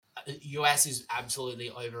US is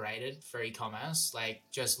absolutely overrated for e-commerce. Like,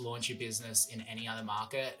 just launch your business in any other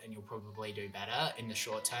market and you'll probably do better in the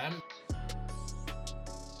short term.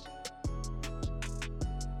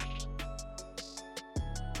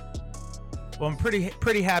 Well, I'm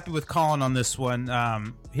pretty happy with Colin on this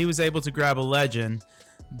one. He was able to grab a legend,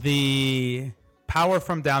 the power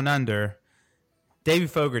from down under, Davie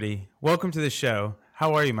Fogarty. Welcome to the show.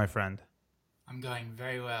 How are you, my friend? I'm going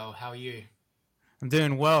very well. How are you? I'm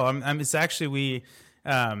doing well. It's actually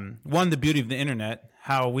one, the beauty of the internet,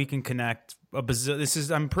 how we can connect.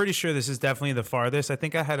 I'm pretty sure this is definitely the farthest. I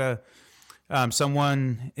think I had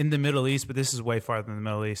someone in the Middle East, but this is way farther than the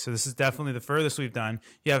Middle East. So this is definitely the furthest we've done.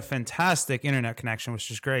 You have fantastic internet connection,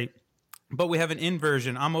 which is great. But we have an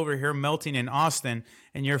inversion. I'm over here melting in Austin,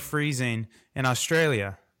 and you're freezing in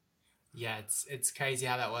Australia. Yeah, it's crazy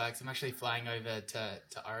how that works. I'm actually flying over to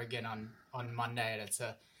Oregon on Monday, and it's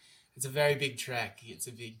a very big trek. It's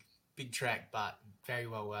a big trek, but very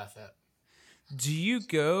well worth it. Do you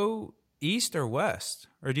go east or west,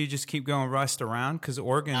 or do you just keep going west around? Because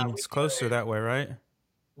Oregon is closer that way, right?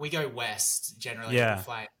 We go west generally. Yeah. We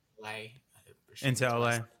fly LA into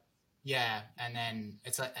LA. Yeah, and then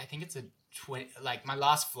it's like, I think it's a 20. Like, my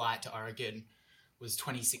last flight to Oregon was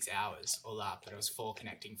 26 hours all up, but it was 4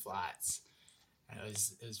 connecting flights, and it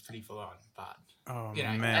was pretty full on. But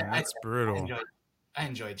that's brutal. I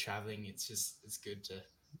enjoyed traveling. It's good to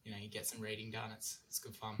you get some reading done. It's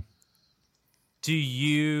good fun. Do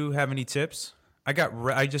you have any tips?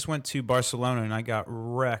 I just went to Barcelona and I got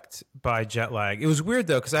wrecked by jet lag. It was weird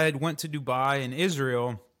though, because I had went to Dubai and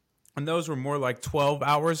Israel, and those were more like 12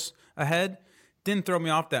 hours ahead. Didn't throw me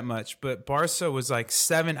off that much, but Barca was like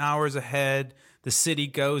 7 hours ahead. The city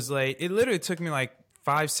goes late. It literally took me like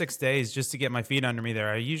 5-6 days just to get my feet under me there.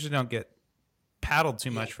 I usually don't get paddled too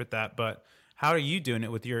much with that, but how are you doing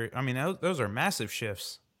it with your? I mean, those are massive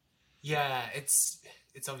shifts. Yeah, it's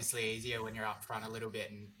obviously easier when you're up front a little bit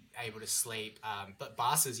and able to sleep. But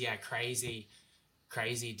Barca's,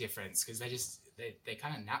 crazy difference, because they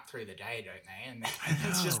kind of nap through the day, don't they? And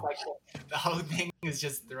it's just like the whole thing is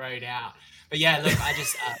just thrown out. But yeah, look,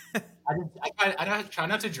 I don't try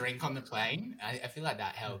not to drink on the plane. I feel like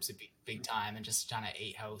that helps a big time, and just trying to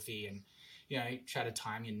eat healthy and try to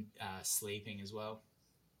time your sleeping as well.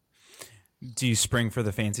 Do you spring for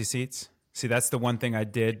the fancy seats? See, that's the one thing I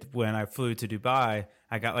did when I flew to Dubai.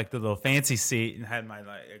 I got like the little fancy seat and had my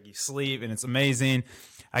you sleep, and it's amazing.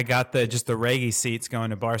 I got just the reggae seats going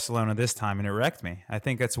to Barcelona this time, and it wrecked me. I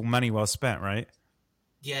think that's money well spent, right?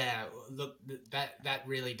 Yeah, look, that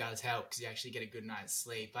really does help, because you actually get a good night's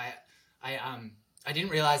sleep. I didn't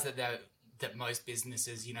realize that most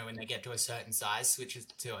businesses, when they get to a certain size, switches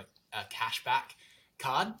to a cashback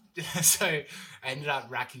card. So I ended up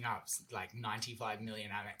racking up like 95 million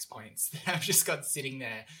Amex points that I've just got sitting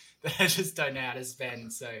there that I just don't know how to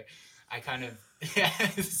spend. So I kind of,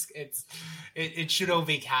 it should all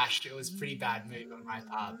be cashed. It was a pretty bad move on my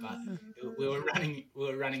part, but we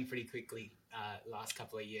were running pretty quickly last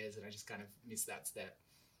couple of years, and I just kind of missed that step.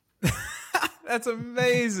 That's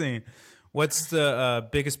amazing. What's the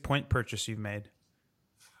biggest point purchase you've made?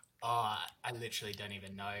 Oh, I literally don't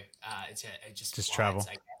even know. It's just travel.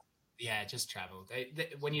 Yeah, just travel.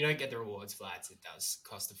 When you don't get the rewards flights, it does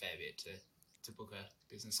cost a fair bit to book a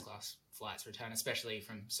business class flights return, especially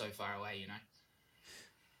from so far away.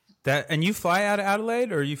 And you fly out of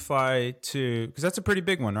Adelaide, or you fly to? Because that's a pretty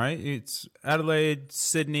big one, right? It's Adelaide,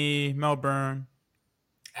 Sydney, Melbourne.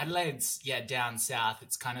 Adelaide's down south.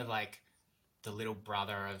 It's kind of like the little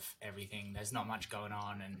brother of everything. There's not much going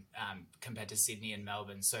on, and compared to Sydney and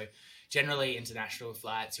Melbourne. So generally international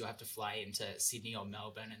flights, you'll have to fly into Sydney or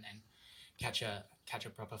Melbourne and then catch a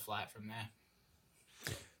proper flight from there.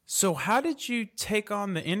 So how did you take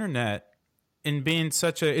on the internet in being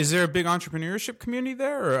is there a big entrepreneurship community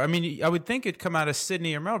there? Or, I mean, I would think it'd come out of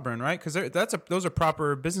Sydney or Melbourne, right? Because those are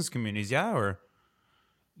proper business communities, yeah? Or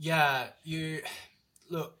yeah,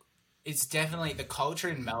 look, it's definitely, the culture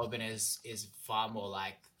in Melbourne is far more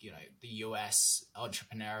like, the US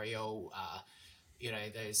entrepreneurial,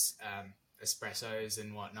 those espressos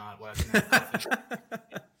and whatnot working at the coffee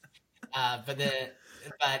shop.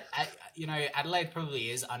 But Adelaide probably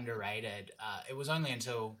is underrated. It was only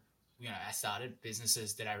until, I started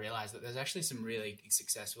businesses that I realized that there's actually some really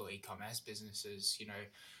successful e-commerce businesses,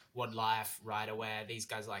 Woodlife, Riderwear, these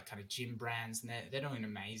guys are like kind of gym brands, and they're doing an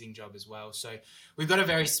amazing job as well. So we've got a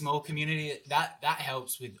very small community that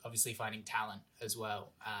helps with obviously finding talent as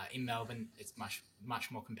well. In Melbourne, it's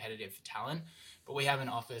much more competitive for talent, but we have an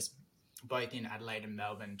office both in Adelaide and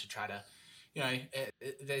Melbourne to try to,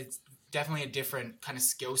 there's definitely a different kind of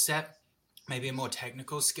skill set maybe a more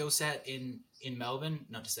technical skill set in Melbourne.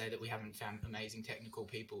 Not to say that we haven't found amazing technical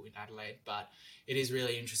people in Adelaide, but it is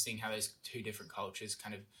really interesting how those two different cultures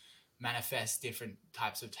kind of manifest different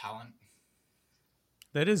types of talent.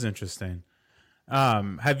 That is interesting.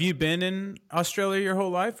 Have you been in Australia your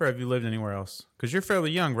whole life, or have you lived anywhere else? Because you're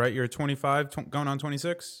fairly young, right? You're 25, going on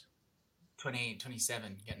 26?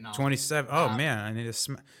 27, getting old. 27. Oh, man, I need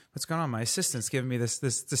to what's going on? My assistant's giving me this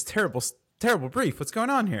terrible brief. What's going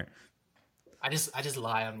on here? I just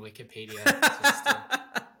lie on Wikipedia. Just to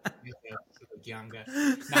look younger.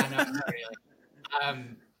 No, not really.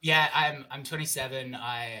 Yeah, I'm 27.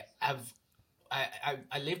 I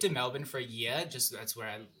lived in Melbourne for a year. Just that's where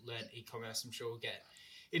I learned e-commerce. I'm sure we'll get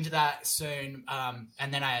into that soon.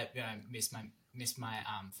 And then I missed my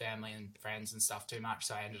family and friends and stuff too much,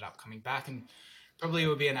 so I ended up coming back and probably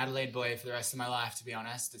will be an Adelaide boy for the rest of my life. To be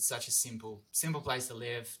honest, it's such a simple place to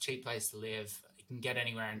live, cheap place to live. You can get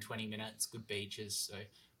anywhere in 20 minutes. Good beaches. So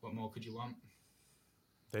what more could you want?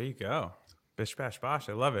 There you go. Bish, bash, bosh.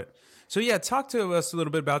 I love it. So, yeah, talk to us a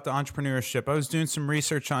little bit about the entrepreneurship. I was doing some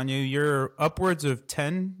research on you. You're upwards of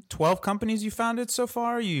 10, 12 companies you founded so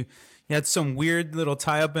far. You had some weird little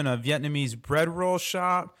tie-up in a Vietnamese bread roll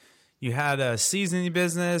shop. You had a seasoning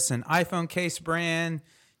business, an iPhone case brand.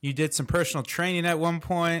 You did some personal training at one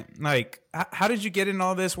point. Like, how did you get in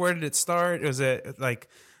all this? Where did it start? Was it like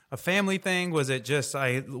a family thing? Was it just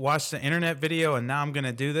I watched an internet video and now I'm going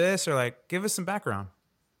to do this? Or like, give us some background.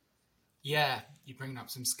 Yeah, you're bringing up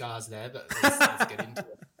some scars there, but let's get into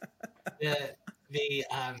it.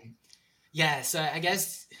 So I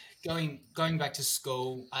guess going back to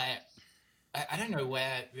school, I don't know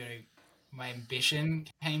where my ambition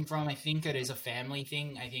came from. I think it is a family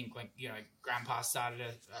thing. I think Grandpa started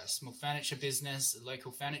a small furniture business, a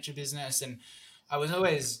local furniture business, and I was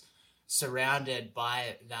always surrounded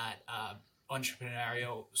by that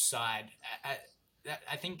entrepreneurial side.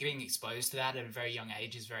 I think being exposed to that at a very young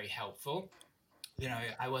age is very helpful.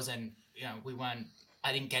 I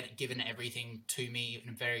didn't get given everything to me in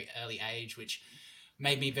a very early age, which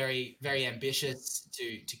made me very, very ambitious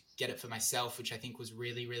to get it for myself, which I think was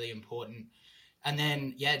really, really important. And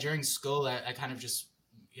then, during school, I kind of just,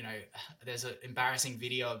 there's an embarrassing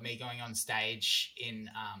video of me going on stage in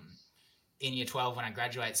year 12 when I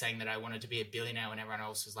graduated saying that I wanted to be a billionaire when everyone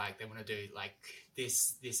else was like, they want to do like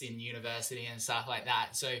this in university and stuff like that.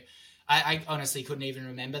 So I honestly couldn't even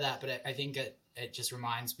remember that, but I think it just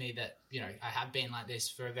reminds me that, I have been like this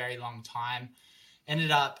for a very long time.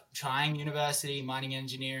 Ended up trying university, mining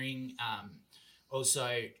engineering, also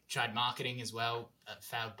tried marketing as well,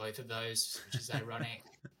 failed both of those, which is ironic.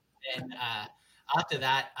 And after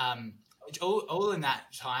that, all in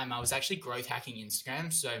that time, I was actually growth hacking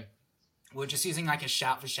Instagram. So we're just using like a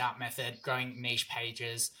shout for shout method, growing niche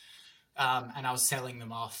pages, and I was selling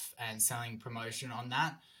them off and selling promotion on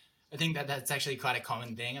that. I think that's actually quite a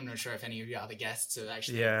common thing. I'm not sure if any of your other guests have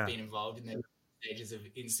actually been involved in the stages of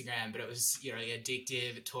Instagram, but it was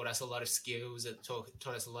addictive. It taught us a lot of skills. It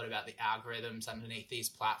taught us a lot about the algorithms underneath these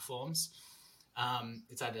platforms.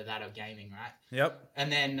 It's either that or gaming, right? Yep. And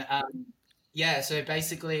then so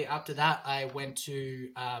basically after that I went to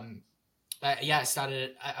I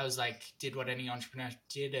started. I was like, did what any entrepreneur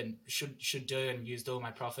did and should do, and used all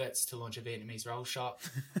my profits to launch a Vietnamese roll shop,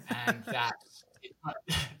 and that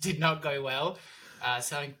did not go well.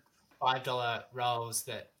 Selling $5 rolls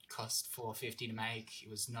that cost $4.50 to make. It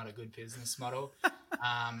was not a good business model.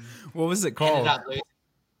 What was it called?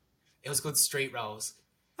 It was called Street Rolls.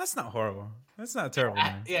 That's not horrible. That's not terrible.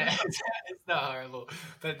 It's not horrible.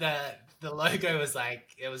 But the logo was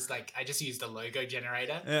like, I just used a logo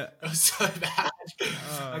generator. Yeah. It was so bad.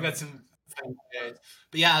 I got some funny photos.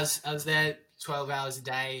 But yeah, I was there 12 hours a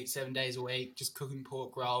day, 7 days a week, just cooking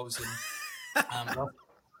pork rolls and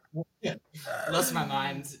lost my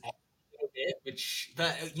mind a little bit,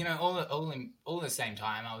 but all in the same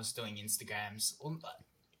time, I was doing Instagrams.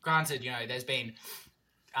 Granted, there's been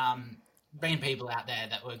people out there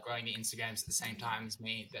that were growing the Instagrams at the same time as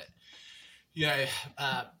me that,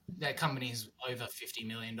 that company's over $50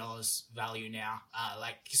 million value now.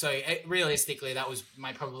 Realistically, that was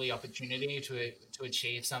my probably opportunity to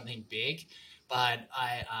achieve something big, but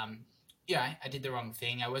I did the wrong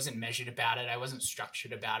thing. I wasn't measured about it. I wasn't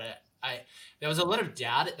structured about it. There was a lot of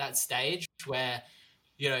doubt at that stage where,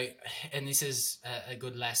 and this is a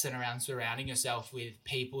good lesson around surrounding yourself with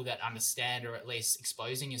people that understand, or at least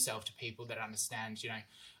exposing yourself to people that understand.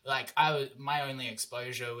 My only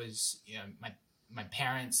exposure was, my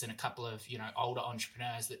parents and a couple of, older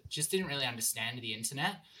entrepreneurs that just didn't really understand the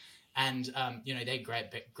internet, and they're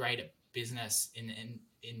great at business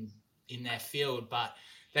in their field, but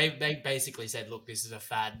they basically said, look, this is a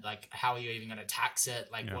fad. Like, how are you even going to tax it?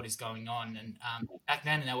 Like, Yeah. what is going on? And back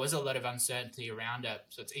then, there was a lot of uncertainty around it.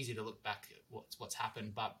 So it's easy to look back at what's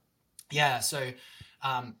happened. But yeah, so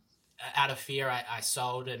out of fear, I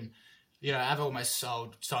sold. And, I've almost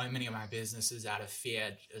sold so many of my businesses out of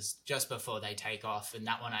fear just before they take off. And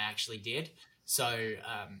that one I actually did. So,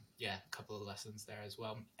 a couple of lessons there as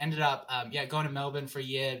well. Ended up, going to Melbourne for a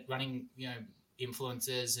year, running,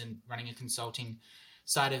 influencers and running a consulting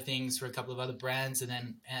side of things for a couple of other brands, and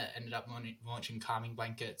then ended up launching calming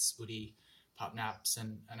blankets, Woody, Pup Naps,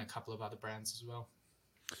 and a couple of other brands as well.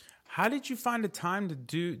 How did you find the time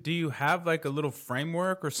to do you have like a little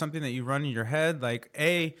framework or something that you run in your head? Like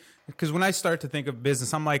because when I start to think of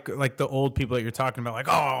business, I'm like the old people that you're talking about, like,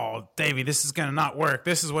 oh, Davie, this is going to not work.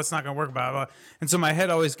 This is what's not going to work, blah, blah. And so my head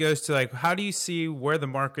always goes to like, how do you see where the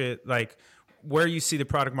market, like where you see the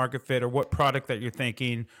product market fit, or what product that you're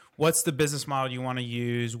thinking? What's the business model you want to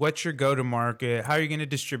use? What's your go-to-market? How are you going to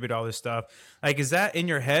distribute all this stuff? Like, is that in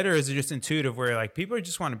your head, or is it just intuitive where like people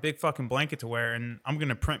just want a big fucking blanket to wear and I'm going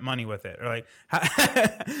to print money with it? Or like,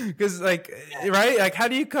 because like, right? Like, how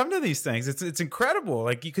do you come to these things? It's incredible.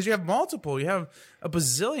 Like, because you have multiple, you have a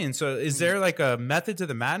bazillion. So is there like a method to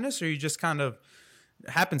the madness, or you just kind of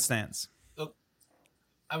happenstance? Look,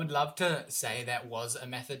 I would love to say that was a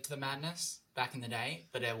method to the madness back in the day,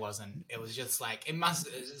 but it wasn't. It was just like,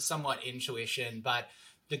 somewhat intuition. But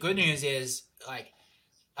the good news is, like,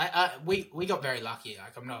 we got very lucky.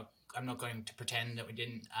 Like, I'm not going to pretend that we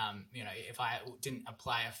didn't. If I didn't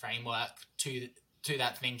apply a framework to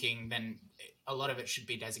that thinking, then a lot of it should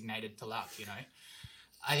be designated to luck.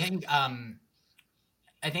 I think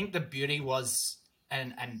the beauty was,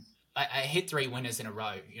 and I hit 3 winners in a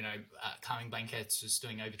row. Calming Blankets was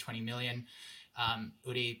doing over 20 million.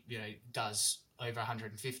 Woody, does over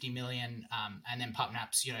 150 million. And then Pup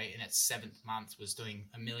Naps, in its 7th month was doing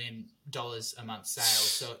 $1 million a month sales.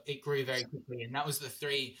 So it grew very quickly. And that was the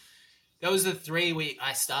three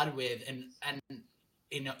I started with. And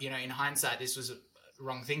in hindsight, this was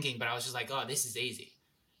wrong thinking, but I was just like, oh, this is easy.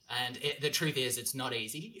 And the truth is, it's not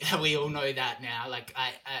easy. We all know that now. Like,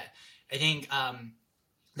 I think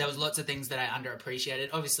there was lots of things that I underappreciated.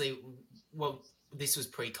 Obviously, well, this was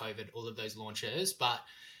pre-COVID, all of those launches, but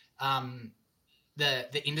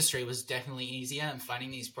the industry was definitely easier in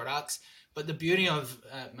finding these products. But the beauty of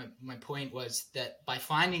my point was that by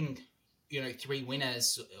finding 3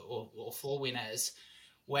 winners or 4 winners,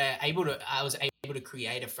 I was able to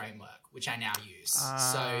create a framework which I now use.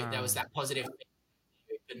 So there was that positive,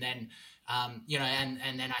 and then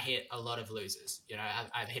and then I hit a lot of losers.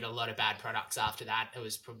 I've hit a lot of bad products after that. It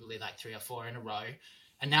was probably like 3 or 4 in a row.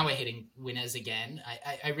 And now we're hitting winners again.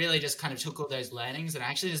 I really just kind of took all those learnings and I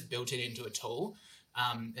actually just built it into a tool.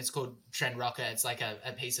 It's called Trend Rocker. It's like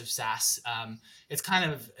a piece of SaaS. It's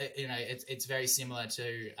kind of, it's very similar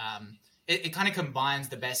to, it kind of combines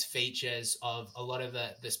the best features of a lot of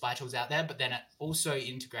the spy tools out there, but then it also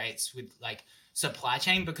integrates with like supply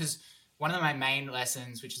chain, because one of my main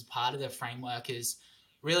lessons, which is part of the framework, is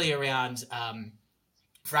really around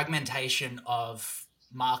fragmentation of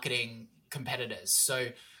marketing competitors. So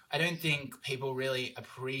I don't think people really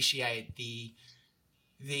appreciate the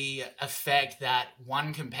effect that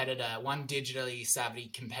one digitally savvy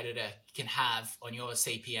competitor can have on your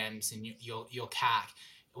CPMs and your CAC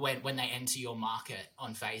when they enter your market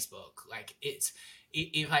on Facebook. Like,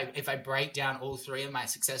 if I break down all 3 of my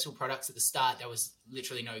successful products at the start, there was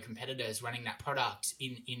literally no competitors running that product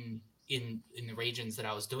in the regions that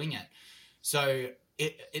I was doing it. So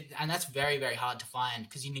and that's very, very hard to find,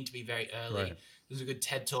 because you need to be very early. Right. There's a good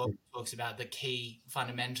TED talk that talks about the key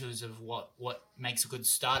fundamentals of what makes a good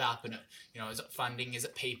startup. And is it funding? Is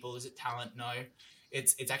it people? Is it talent? No,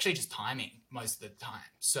 it's actually just timing most of the time.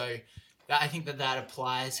 So I think that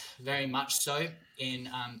applies very much so in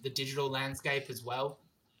the digital landscape as well.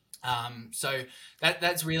 So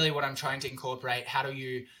that's really what I'm trying to incorporate. How do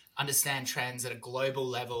you understand trends at a global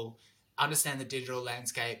level? Understand the digital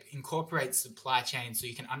landscape, incorporate supply chain so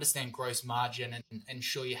you can understand gross margin and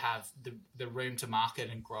ensure you have the room to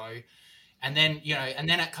market and grow. And then,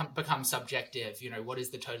 it becomes subjective. What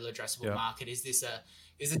is the total addressable market? Is this a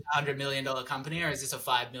 $100 million company, or is this a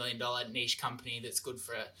 $5 million niche company that's good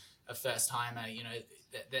for a first timer?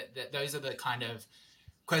 Those are the kind of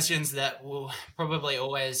questions that will probably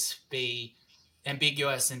always be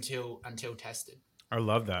ambiguous until tested. I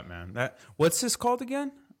love that, man. What's this called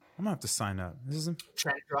again? I'm gonna have to sign up. This is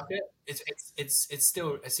Trend Rocket. It's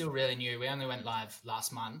still really new. We only went live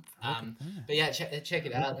last month. But yeah, check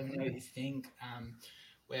it out. Let me know what you think.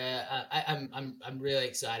 where I'm really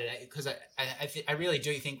excited because I really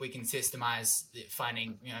do think we can systemize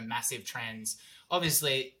finding massive trends.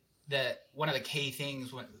 Obviously, one of the key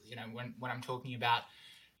things when I'm talking about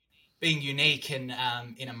being unique and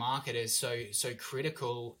in a market is so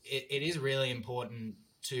critical. It is really important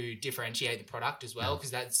to differentiate the product as well,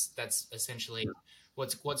 because that's essentially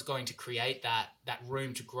what's going to create that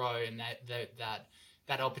room to grow, and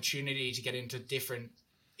that opportunity to get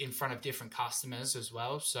in front of different customers as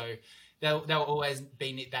well. So there'll always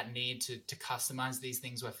be that need to customize these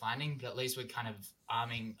things we're finding, but at least we're kind of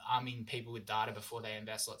arming people with data before they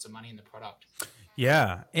invest lots of money in the product.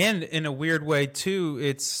 Yeah, and in a weird way too,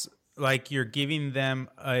 it's like you're giving them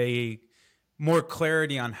a more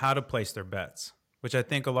clarity on how to place their bets, which I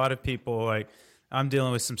think a lot of people like. I'm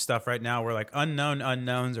dealing with some stuff right now where like unknown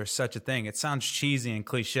unknowns are such a thing. It sounds cheesy and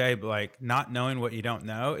cliche, but like not knowing what you don't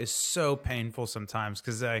know is so painful sometimes,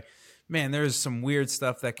 because man, there's some weird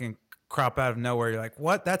stuff that can crop out of nowhere. You're like,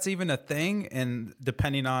 what? That's even a thing? And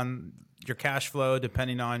depending on your cash flow,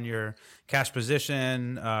 depending on your cash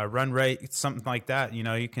position, run rate, something like that,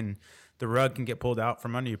 the rug can get pulled out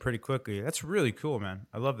from under you pretty quickly. That's really cool, man.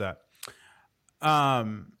 I love that.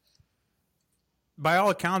 By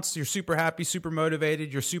all accounts, you're super happy, super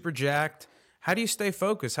motivated, you're super jacked. How do you stay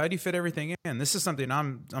focused? How do you fit everything in? This is something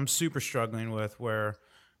I'm super struggling with, where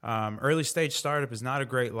early stage startup is not a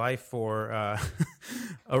great life for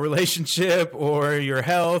a relationship or your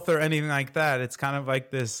health or anything like that. It's kind of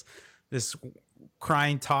like this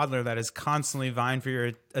crying toddler that is constantly vying for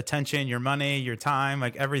your attention, your money, your time,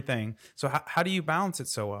 like everything. So how do you balance it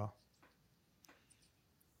so well?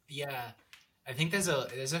 Yeah, I think there's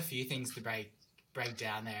a few things to break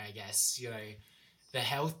down there, I guess. The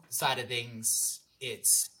health side of things,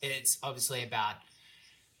 it's obviously about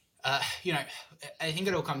I think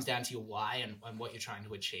it all comes down to your why and what you're trying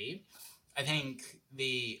to achieve. I think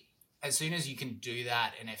as soon as you can do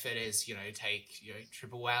that, and if it is take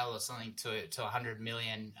triple well or something to 100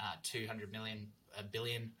 million, 200 million, a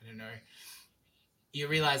billion, I don't know, you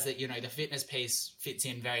realize that the fitness piece fits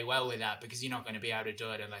in very well with that, because you're not going to be able to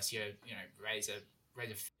do it unless you raise a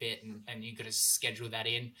fit, and you got to schedule that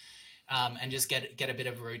in, and just get a bit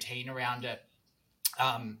of a routine around it.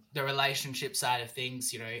 The relationship side of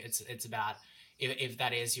things, it's about if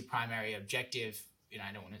that is your primary objective.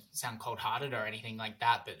 I don't want to sound cold-hearted or anything like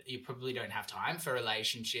that, but you probably don't have time for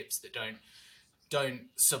relationships that don't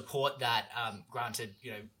support that. Granted,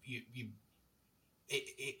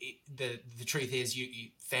 the truth is, you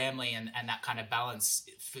family and that kind of balance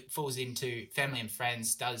falls into family and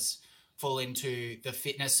friends does fall into the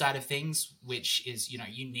fitness side of things, which is you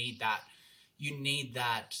need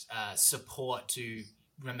that support to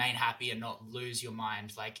remain happy and not lose your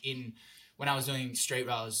mind. Like when I was doing street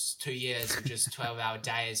rolls 2 years of just 12-hour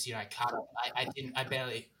days, I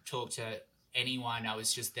barely talked to anyone. I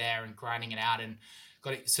was just there and grinding it out, and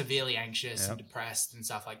got severely anxious and depressed and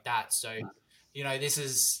stuff like that. So this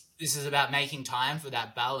is about making time for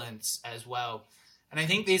that balance as well. And I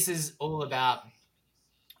think this is all about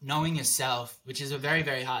knowing yourself, which is a very,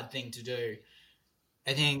 very hard thing to do.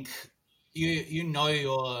 I think you know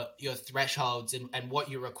your thresholds and what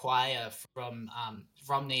you require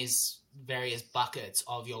from these various buckets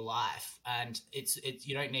of your life, and it's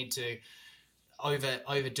you don't need to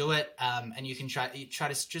overdo it, and you can try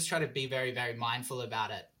to be very, very mindful about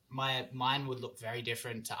it. Mine would look very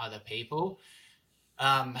different to other people.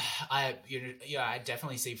 I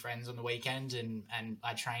definitely see friends on the weekend, and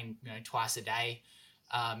I train twice a day,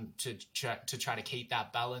 to try to keep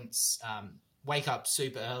that balance. Wake up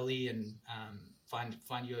super early and find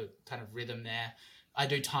your kind of rhythm there. I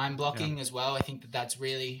do time blocking as well. I think that's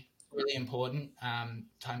really, really important.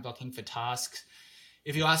 Time blocking for tasks.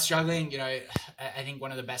 If you are struggling, I think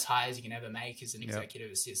one of the best hires you can ever make is an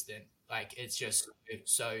executive assistant. Like, it's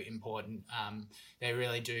so important. They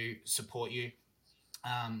really do support you.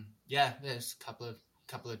 There's a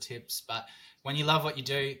couple of tips, but when you love what you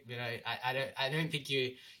do, I don't think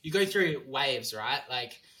you go through waves, right?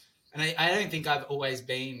 Like, and I don't think I've always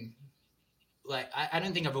been I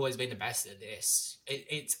don't think I've always been the best at this.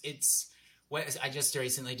 I just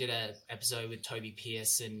recently did a episode with Toby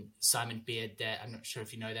Pierce and Simon Beard. There, I'm not sure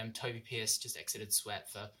if you know them. Toby Pierce just exited Sweat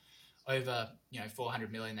for over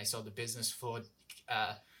 400 million. They sold the business for.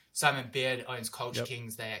 Simon Beard owns Culture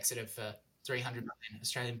Kings. They exited for 300 million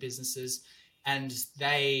Australian businesses, and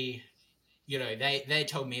they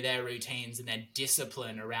told me their routines and their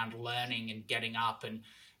discipline around learning and getting up, and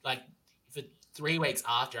like for 3 weeks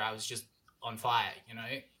after, I was just on fire,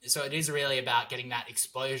 So it is really about getting that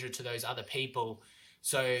exposure to those other people,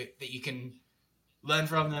 so that you can learn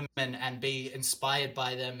from them and be inspired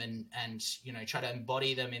by them and try to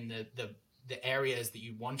embody them in the areas that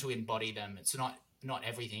you want to embody them. It's not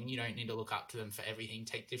everything. You don't need to look up to them for everything.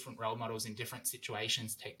 Take different role models in different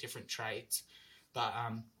situations, take different traits. But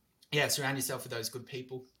yeah, surround yourself with those good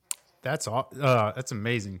people. That's all. That's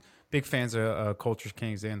amazing. Big fans of Culture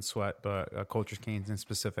Kings and Sweat, but Culture Kings in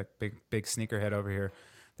specific. Big sneakerhead over here.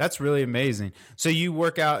 That's really amazing. So you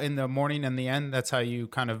work out in the morning and the end. That's how you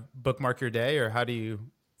kind of bookmark your day, or how do you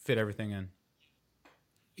fit everything in?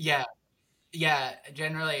 Yeah, yeah.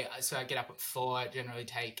 Generally, so I get up at 4. I generally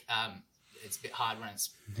take. It's a bit hard when it's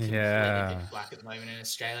completely Yeah. pitch black at the moment in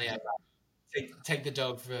Australia. Take the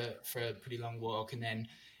dog for a pretty long walk, and then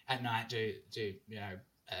at night do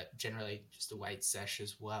generally just a weight sesh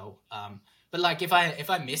as well. But like if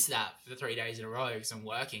I miss that for 3 days in a row because I'm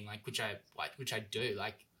working, which I do,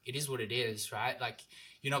 like it is what it is, right? Like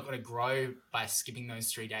you're not going to grow by skipping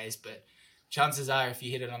those 3 days, but chances are if you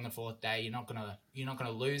hit it on the 4th day, you're not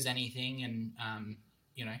gonna lose anything, and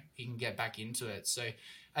you can get back into it. So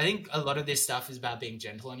I think a lot of this stuff is about being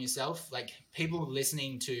gentle on yourself. Like people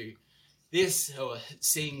listening to this or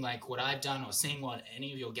seeing like what I've done or seeing what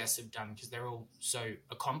any of your guests have done, because they're all so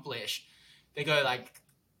accomplished, they go like,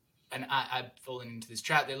 and I've fallen into this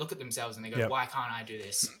trap. They look at themselves and they go, Yep. why can't I do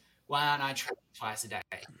this? Why aren't I training twice a day?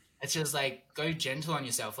 It's just like, go gentle on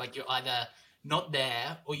yourself. Like you're either not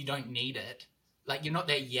there or you don't need it. Like you're not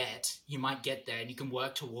there yet. You might get there and you can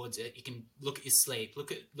work towards it. You can look at your sleep,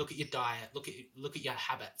 look at your diet, look at your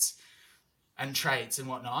habits and traits and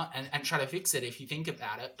whatnot, and try to fix it if you think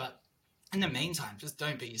about it. But in the meantime, just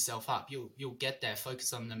don't beat yourself up. You'll get there.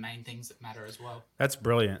 Focus on the main things that matter as well. That's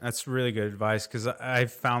brilliant. That's really good advice, because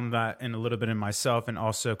I've found that in a little bit in myself, and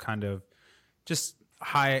also kind of just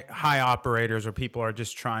high operators, where people are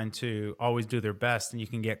just trying to always do their best, and you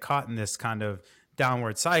can get caught in this kind of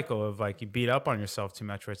downward cycle of like you beat up on yourself too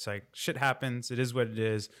much, where it's like shit happens, it is what it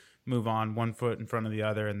is, move on, one foot in front of the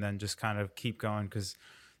other, and then just kind of keep going. Because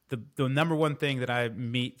the number one thing that I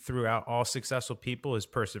meet throughout all successful people is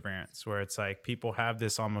perseverance, where it's like people have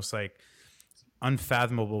this almost like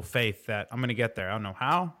unfathomable faith that I'm going to get there. I don't know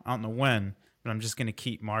how, I don't know when, but I'm just going to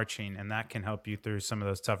keep marching. And that can help you through some of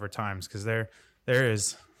those tougher times, because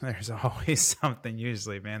there's always something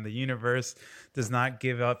usually, man. The universe does not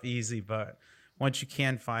give up easy, but once you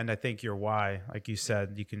can find, I think, your why, like you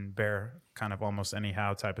said, you can bear kind of almost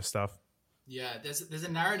anyhow type of stuff. Yeah, there's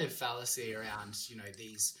a narrative fallacy around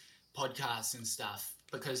these podcasts and stuff,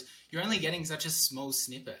 because you're only getting such a small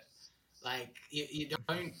snippet. Like you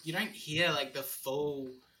don't hear like the full.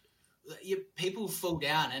 People fall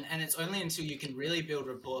down, and it's only until you can really build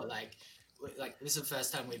rapport. Like this is the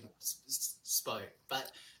first time we've spoke,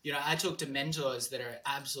 but I talk to mentors that are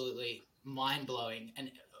absolutely mind blowing,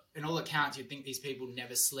 and in all accounts, you'd think these people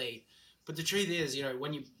never sleep. But the truth is,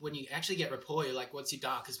 when you actually get rapport, you're like, what's your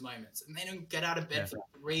darkest moments? And they don't get out of bed for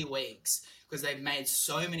 3 weeks because they've made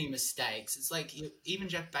so many mistakes. It's like even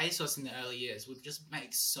Jeff Bezos in the early years would just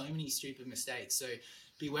make so many stupid mistakes. So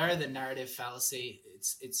beware of the narrative fallacy.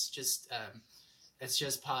 It's just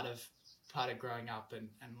part of growing up and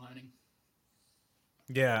learning.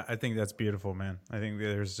 Yeah, I think that's beautiful, man. I think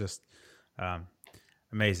there's just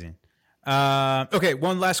amazing. Okay,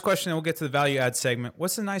 one last question, and we'll get to the value add segment.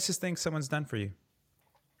 What's the nicest thing someone's done for you?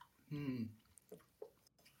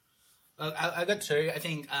 Well, I got 2. I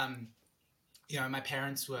think my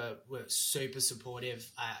parents were super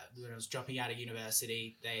supportive when I was dropping out of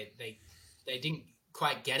university. They didn't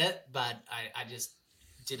quite get it, but I just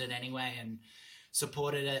did it anyway and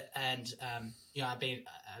supported it. And I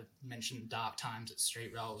mentioned dark times at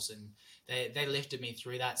Street Rolls, and they lifted me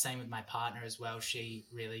through that. Same with my partner as well. She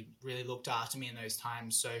really looked after me in those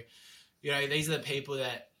times. So these are the people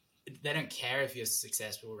that they don't care if you're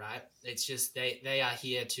successful, right? It's just they are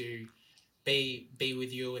here to be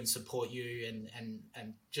with you and support you and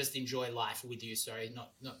just enjoy life with you. Sorry,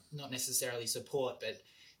 not necessarily support, but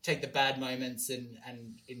take the bad moments and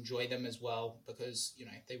enjoy them as well, because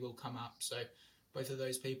they will come up. So both of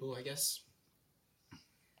those people, I guess.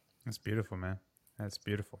 That's beautiful, man. That's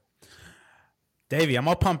beautiful. Davie, I'm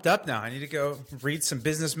all pumped up now. I need to go read some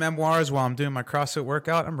business memoirs while I'm doing my CrossFit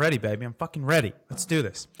workout. I'm ready, baby. I'm fucking ready. Let's do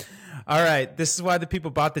this. All right. This is why the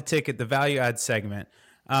people bought the ticket, the value add segment.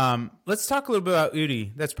 Let's talk a little bit about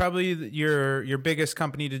Udi. That's probably your biggest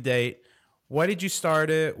company to date. Why did you start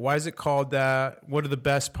it? Why is it called that? What are the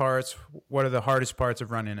best parts? What are the hardest parts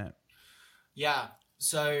of running it? Yeah.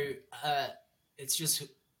 So it's just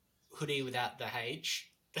hoodie without the H.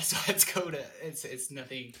 That's why it's called it. It's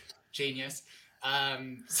nothing genius. So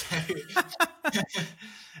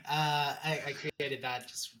I created that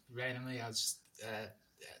just randomly. I was just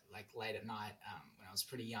like late at night when I was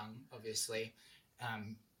pretty young, obviously.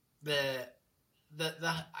 Um, the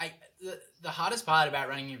the hardest part about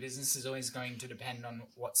running your business is always going to depend on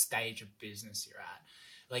what stage of business you're at.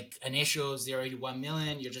 Like initial 0 to 1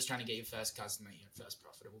 million, you're just trying to get your first customer, your first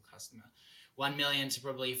profitable customer. 1 million to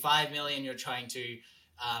probably 5 million, you're trying to,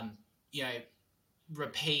 you know,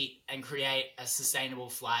 repeat and create a sustainable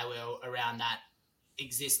flywheel around that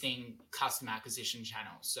existing customer acquisition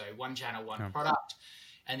channel. So one channel, one product.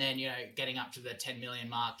 And then, you know, getting up to the 10 million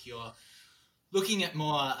mark, you're looking at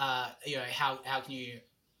more, you know, how can you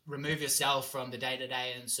remove yourself from the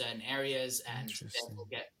day-to-day in certain areas and therefore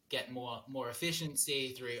get more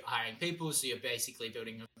efficiency through hiring people. So you're basically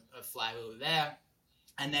building a flywheel there.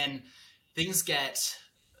 And then things get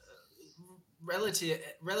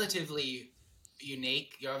relatively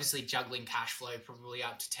unique. You're obviously juggling cash flow, probably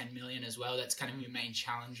up to 10 million as well. That's kind of your main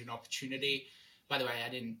challenge and opportunity. By the way, I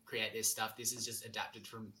didn't create this stuff. This is just adapted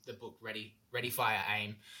from the book Ready, Fire,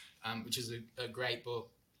 Aim, which is a great book.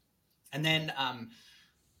 And then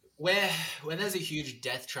where there's a huge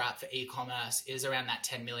death trap for e-commerce is around that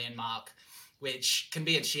 10 million mark, which can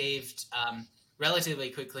be achieved relatively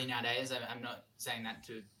quickly nowadays. I'm not saying that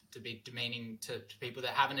to be demeaning to people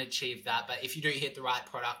that haven't achieved that, but if you do hit the right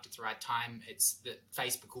product at the right time, it's that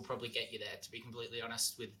Facebook will probably get you there, to be completely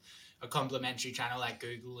honest, with a complementary channel like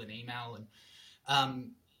Google and email. And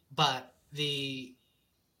but the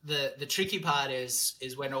tricky part is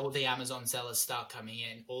when all the Amazon sellers start coming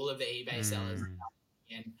in, all of the eBay sellers are coming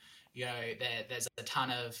in. You know, there's a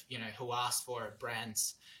ton of, you know, who asked for it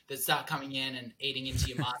brands that start coming in and eating into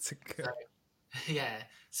your market. So, yeah.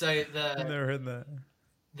 So I've never heard that.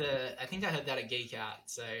 I think I heard that at Geek Out.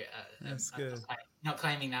 So that's good. I'm not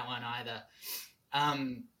claiming that one either.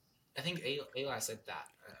 I think Eli said that.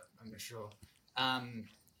 I'm not sure. At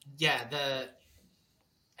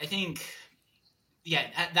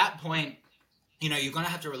that point, you know, you're going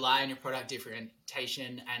to have to rely on your product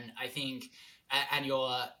differentiation, and I think, and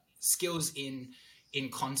your skills in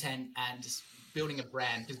content and building a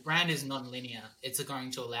brand, because brand is non-linear. It's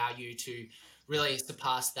going to allow you to really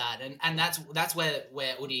surpass that, and that's where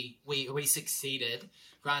Udi we succeeded.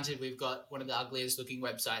 Granted, we've got one of the ugliest looking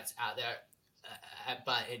websites out there,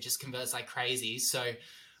 but it just converts like crazy. So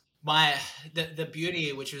the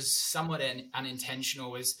beauty, which was somewhat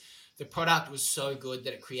unintentional, was the product was so good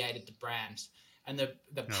that it created the brand, and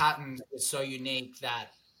the pattern was so unique that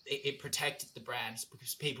it protected the brands,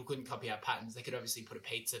 because people couldn't copy our patterns. They could obviously put a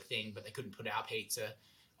pizza thing, but they couldn't put our pizza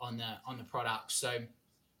on the product. So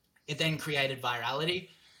it then created virality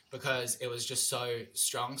because it was just so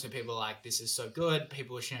strong. So people were like, this is so good.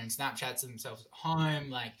 People were sharing Snapchats of themselves at home,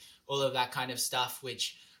 like all of that kind of stuff,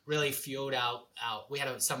 which really fueled we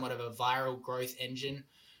had somewhat of a viral growth engine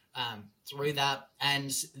through that.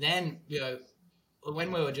 And then, you know,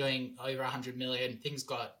 when we were doing over 100 million, things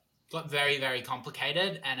got very, very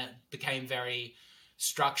complicated, and it became very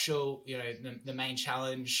structural. You know, the main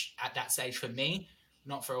challenge at that stage for me,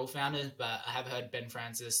 not for all founders, but I have heard Ben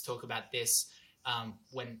Francis talk about this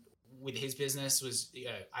when with his business, was, you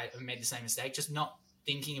know, I made the same mistake, just not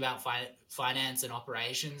thinking about finance and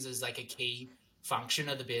operations as like a key function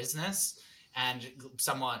of the business, and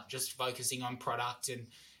somewhat just focusing on product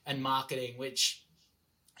and marketing, which,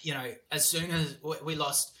 you know, as soon as we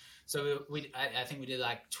lost, so I think we did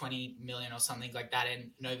like 20 million or something like that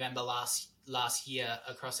in November last year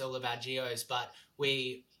across all of our geos, but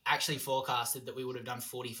we actually forecasted that we would have done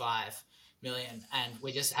 45 million, and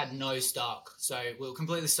we just had no stock. So we were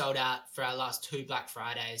completely sold out for our last 2 Black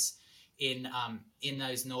Fridays in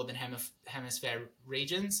those Northern Hemisphere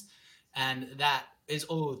regions. And that is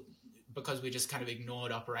all because we just kind of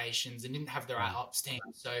ignored operations and didn't have the right ops team.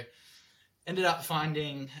 So ended up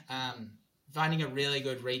finding a really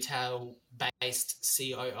good retail-based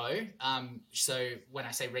COO. So when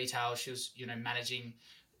I say retail, she was, you know, managing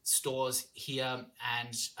stores here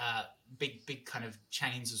and big kind of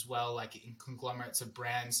chains as well, like in conglomerates of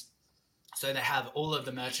brands. So they have all of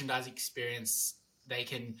the merchandise experience. They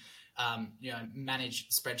can, you know, manage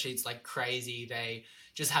spreadsheets like crazy. They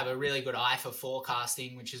just have a really good eye for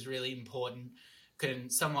forecasting, which is really important. Can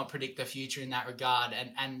somewhat predict the future in that regard.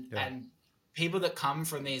 And people that come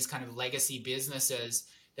from these kind of legacy businesses,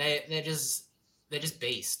 they're just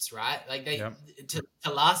beasts, right? Like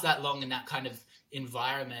to last that long in that kind of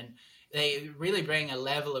environment, they really bring a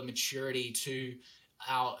level of maturity to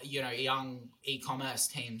our, you know, young e-commerce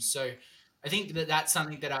teams. So I think that's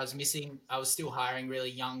something that I was missing. I was still hiring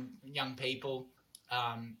really young people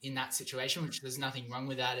in that situation, which there's nothing wrong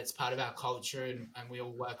with that. It's part of our culture, and we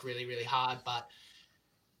all work really, really hard. But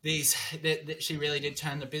she really did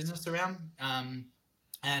turn the business around.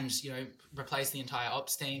 and replaced the entire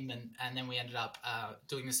ops team, and then we ended up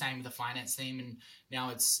doing the same with the finance team, and now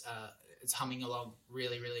it's humming along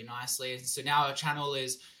really, really nicely. And so now our channel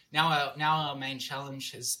is now our main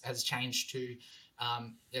challenge has changed to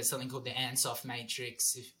there's something called the Ansoff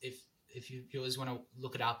Matrix. If you viewers want to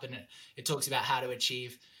look it up, and it talks about how to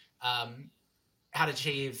achieve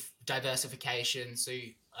diversification. So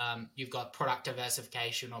you've got product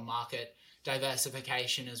diversification or market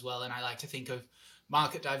diversification as well, and I like to think of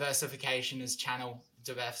market diversification as channel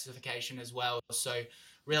diversification as well. So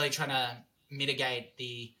really trying to mitigate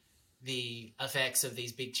the effects of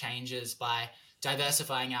these big changes by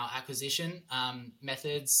diversifying our acquisition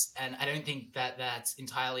methods. And I don't think that that's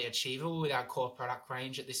entirely achievable with our core product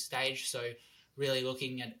range at this stage. So really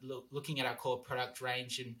looking at our core product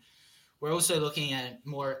range, and we're also looking at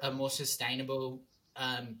a more sustainable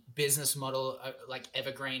business model, like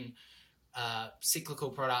evergreen cyclical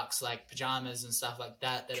products like pajamas and stuff like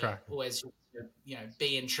that are always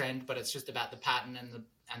be in trend, but it's just about the pattern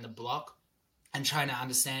and the block, and trying to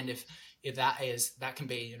understand if that can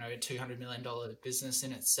be a $200 million business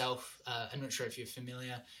in itself. I'm not sure if you're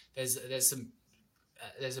familiar. There's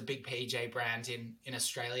a big PJ brand in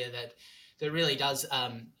Australia that really does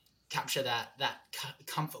capture that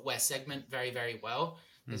comfort wear segment very, very well.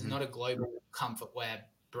 There's not a global comfort wear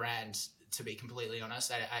brand, to be completely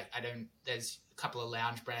honest. I don't. There's a couple of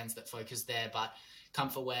lounge brands that focus there, but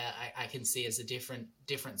comfort wear I can see as a different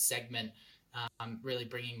segment, really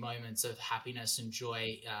bringing moments of happiness and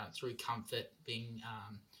joy through comfort, being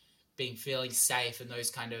feeling safe, and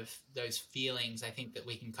those feelings. I think that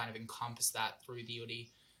we can kind of encompass that through the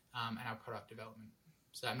hoodie and our product development.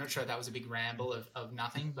 So I'm not sure if that was a big ramble of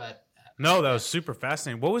nothing, but no, that was super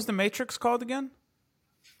fascinating. What was the matrix called again?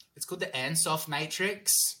 It's called the Ansoff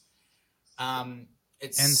Matrix.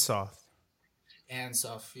 It's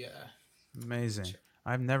Ansoff, yeah. Amazing.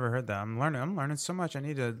 I've never heard that. I'm learning so much. I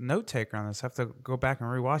need a note taker on this. I have to go back and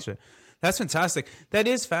rewatch it. That's fantastic. That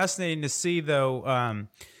is fascinating to see, though,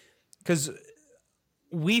 because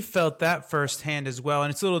we felt that firsthand as well.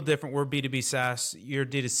 And it's a little different. We're B2B SaaS, you're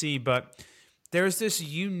D2C, but there's this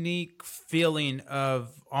unique feeling of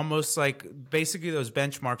almost like basically those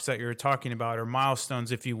benchmarks that you're talking about, or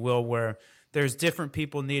milestones, if you will, where there's different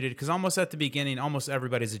people needed, because almost at the beginning, almost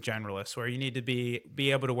everybody's a generalist, where you need to be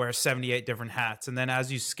able to wear 78 different hats. And then as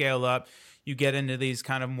you scale up, you get into these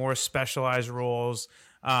kind of more specialized roles.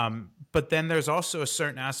 But then there's also a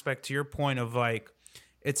certain aspect, to your point, of like,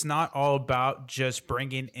 it's not all about just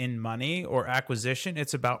bringing in money or acquisition.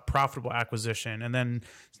 It's about profitable acquisition, and then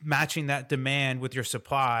matching that demand with your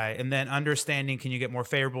supply, and then understanding, can you get more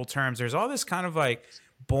favorable terms? There's all this kind of like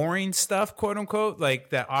boring stuff, quote unquote,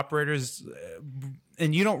 like that operators,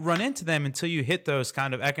 and you don't run into them until you hit those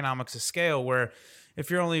kind of economics of scale, where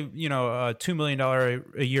if you're only, a $2 million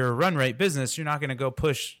a year run rate business, you're not going to go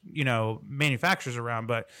push, manufacturers around.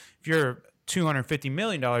 But if you're $250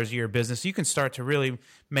 million a year business, you can start to really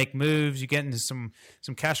make moves. You get into some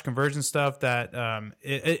cash conversion stuff that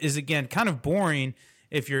is, again, kind of boring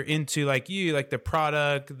if you're into like the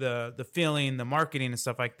product, the feeling, the marketing and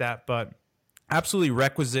stuff like that. But absolutely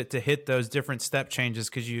requisite to hit those different step changes,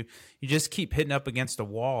 because you just keep hitting up against a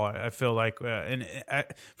wall. I feel like,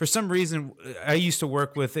 for some reason, I used to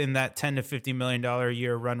work within that $10 to $50 million a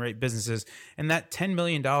year run rate businesses, and that $10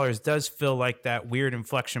 million does feel like that weird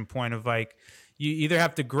inflection point of like, you either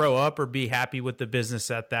have to grow up or be happy with the business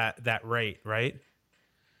at that rate, right?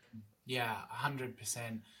 Yeah, 100%,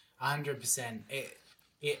 100%.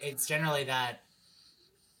 It's generally that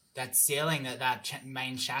ceiling, that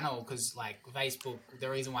main channel, because like Facebook, the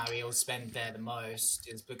reason why we all spend there the most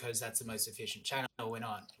is because that's the most efficient channel. We're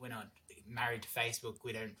not married to Facebook.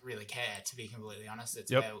 We don't really care, to be completely honest.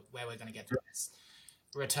 It's where we're going to get the best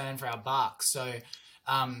return for our buck. So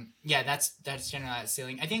that's generally that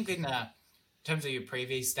ceiling. I think in terms of your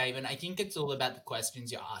previous statement, I think it's all about the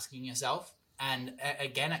questions you're asking yourself, and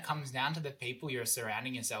again, it comes down to the people you're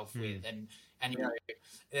surrounding yourself with, and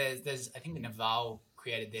there's I think Naval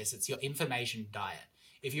created this. It's your information diet.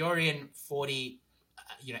 If you're in 40,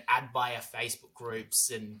 ad buyer Facebook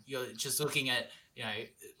groups, and you're just looking at,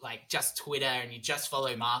 like just Twitter, and you just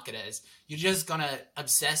follow marketers, you're just going to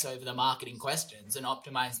obsess over the marketing questions and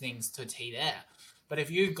optimize things to a T there. But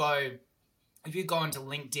if you go into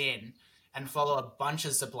LinkedIn and follow a bunch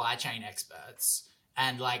of supply chain experts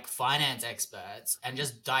and like finance experts, and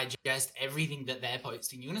just digest everything that they're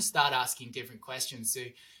posting, you're going to start asking different questions. So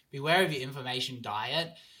beware of your information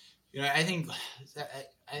diet. I think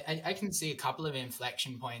I can see a couple of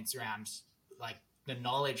inflection points around like the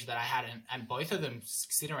knowledge that I had, and both of them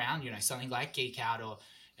sit around, something like Geek Out or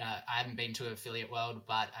I haven't been to Affiliate World,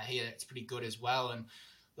 but I hear it's pretty good as well. And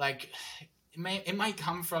like, it might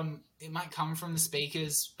come from the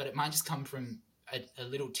speakers, but it might just come from a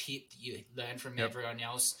little tip that you learn from everyone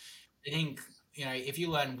else. I think, if you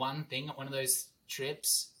learn one thing at one of those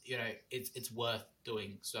trips, it's worth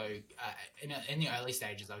doing. So in the early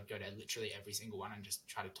stages, I would go to literally every single one and just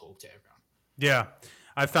try to talk to everyone. Yeah,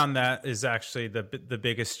 I found that is actually the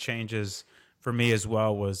biggest changes for me as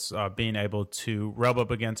well, was being able to rub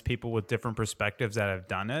up against people with different perspectives that have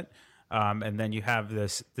done it. And then you have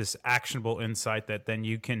this actionable insight that then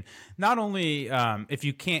you can not only, if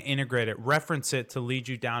you can't integrate it, reference it to lead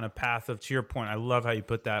you down a path of, to your point, I love how you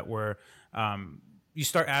put that, where you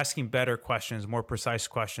start asking better questions, more precise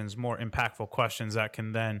questions, more impactful questions that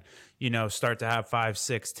can then, start to have 5,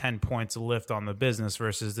 6, 10 points of lift on the business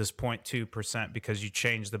versus this 0.2% because you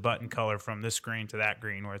change the button color from this green to that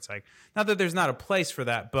green, where it's like, not that there's not a place for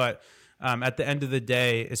that, but at the end of the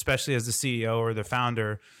day, especially as the CEO or the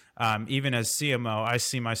founder, even as CMO, I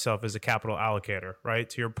see myself as a capital allocator, right?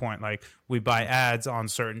 To your point, like, we buy ads on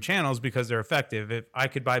certain channels because they're effective. If I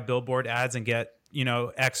could buy billboard ads and get,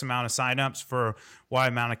 X amount of signups for Y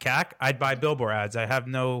amount of CAC, I'd buy billboard ads. I have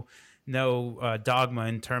no dogma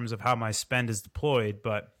in terms of how my spend is deployed,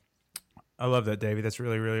 but I love that, Davey. That's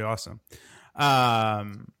really, really awesome.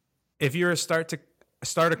 If you're start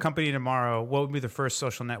a company tomorrow, what would be the first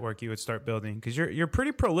social network you would start building? Because you're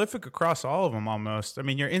pretty prolific across all of them almost. I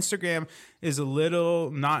mean, your Instagram is a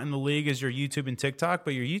little not in the league as your YouTube and TikTok,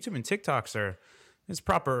 but your YouTube and TikToks it's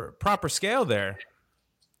proper scale there.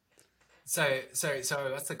 So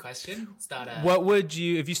what's the question? What would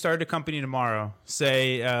you, if you started a company tomorrow,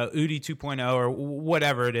 say Udi 2.0 or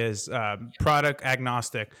whatever it is, product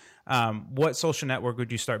agnostic, what social network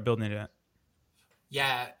would you start building it at?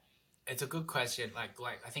 Yeah, it's a good question. Like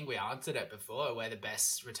I think we answered it before. We're the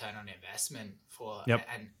best return on investment for,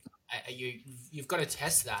 and you've got to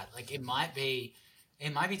test that. Like, it might be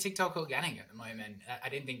TikTok organic at the moment. I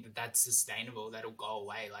didn't think that that's sustainable. That'll go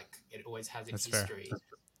away. Like, it always has its history. Fair.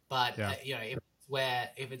 But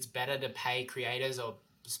if it's better to pay creators or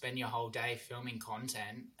spend your whole day filming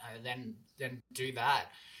content, then do that.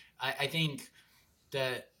 I think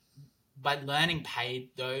that by learning paid,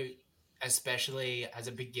 though, especially as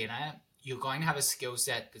a beginner, you're going to have a skill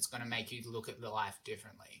set that's going to make you look at the life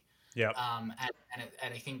differently. Yeah. And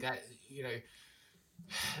I think that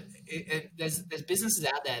there's businesses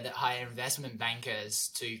out there that hire investment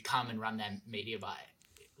bankers to come and run their media buy.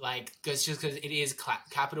 Like, because it is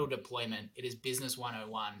capital deployment, it is business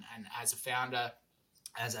 101. And as a founder,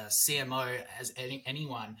 as a CMO, as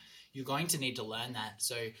anyone, you're going to need to learn that.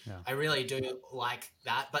 So I really do like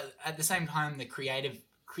that. But at the same time, the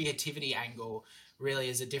creativity angle really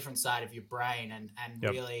is a different side of your brain, and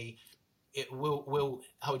really it will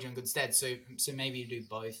hold you in good stead. So maybe you do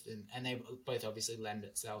both, and they both obviously lend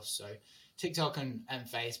itself. So TikTok and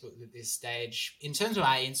Facebook at this stage. In terms of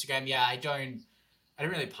my Instagram, I don't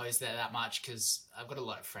really post there that much because I've got a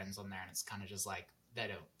lot of friends on there, and it's kind of just like they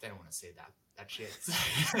don't want to see that shit.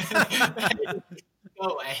 Go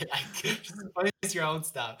away, like, just post your old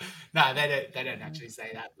stuff. No, they don't actually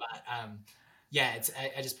say that, but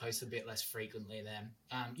I just post a bit less frequently there.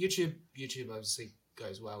 YouTube obviously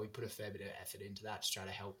goes well. We put a fair bit of effort into that to try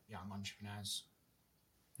to help young entrepreneurs.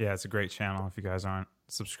 Yeah, it's a great channel. If you guys aren't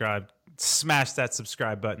subscribed, smash that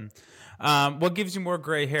subscribe button. What gives you more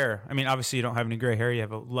gray hair? I mean, obviously you don't have any gray hair. You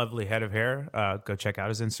have a lovely head of hair. Go check out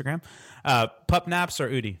his Instagram. Pup naps or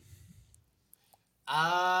Udi?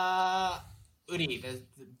 Udi. The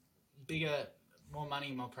bigger, more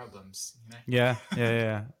money, more problems. Yeah.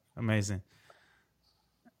 Amazing.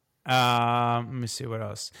 Let me see what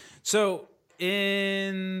else. So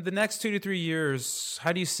in the next 2 to 3 years,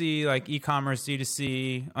 how do you see like e-commerce,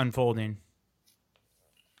 D2C unfolding?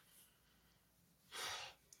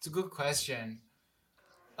 It's a good question.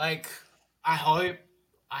 Like, I hope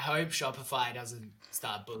Shopify doesn't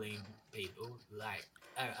start bullying people. Like,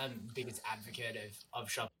 I'm the biggest advocate of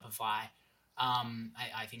Shopify.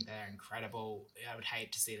 I think they're incredible. I would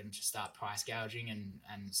hate to see them just start price gouging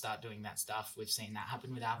and start doing that stuff. We've seen that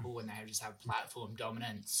happen with Apple when they just have platform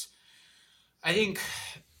dominance. I think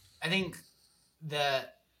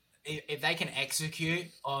that if they can execute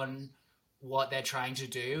on what they're trying to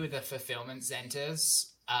do with the fulfillment centers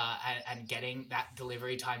and getting that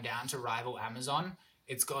delivery time down to rival Amazon,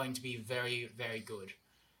 it's going to be very, very good.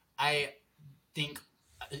 I think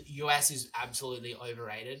US is absolutely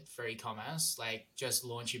overrated for e-commerce. Like, just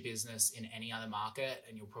launch your business in any other market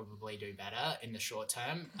and you'll probably do better in the short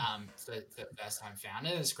term. For first-time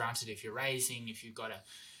founders, granted, if you're racing, if you've got a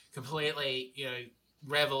completely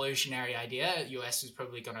revolutionary idea, US is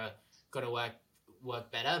probably gonna work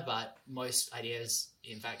work better, but most ideas,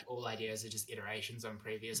 in fact, all ideas are just iterations on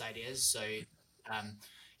previous ideas. So,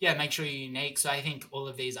 yeah, make sure you're unique. So I think all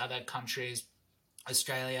of these other countries,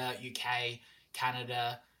 Australia, UK,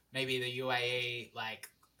 Canada, maybe the UAE, like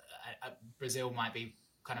Brazil might be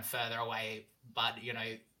kind of further away, but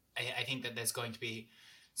I think that there's going to be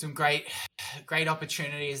some great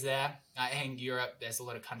opportunities there. I think Europe, there's a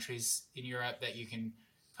lot of countries in Europe that you can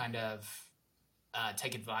kind of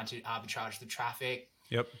take advantage, arbitrage the traffic.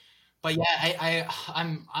 Yep. But yeah,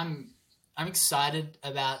 I'm excited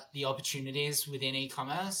about the opportunities within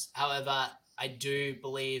e-commerce. However, I do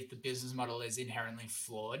believe the business model is inherently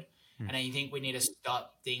flawed. And I think we need to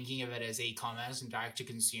stop thinking of it as e-commerce and direct to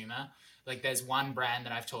consumer. Like there's one brand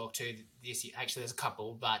that I've talked to this year, actually there's a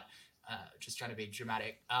couple, but just trying to be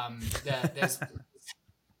dramatic.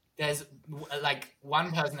 There's like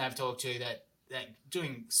one person that I've talked to that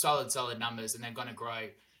doing solid numbers, and they're going to grow.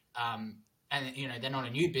 And they're not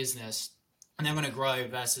a new business, and they're going to grow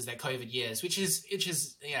versus their COVID years, which is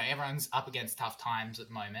everyone's up against tough times at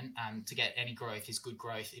the moment. To get any growth is good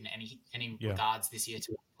growth in any regards this year,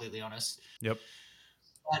 to be completely honest. Yep.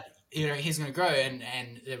 But he's going to grow,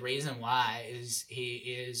 and the reason why is he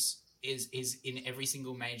is in every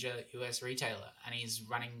single major US retailer, and he's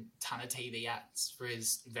running a ton of TV ads for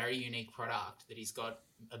his very unique product that he's got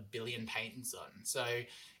 1 billion patents on. So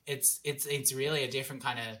it's really a different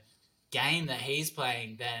kind of game that he's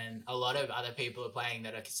playing than a lot of other people are playing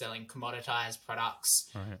that are selling commoditized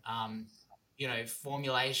products. Right.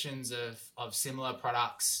 Formulations of similar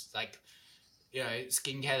products like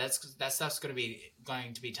skincare. That stuff's going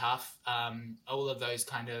to be tough. All of those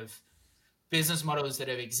kind of business models that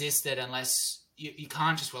have existed, unless you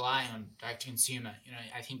can't just rely on direct to consumer.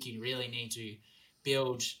 I think you really need to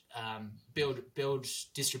build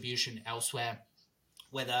distribution elsewhere,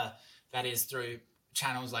 whether that is through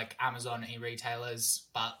channels like Amazon e-retailers,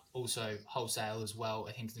 but also wholesale as well.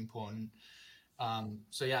 I think is important.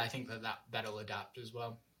 So yeah, I think that'll adapt as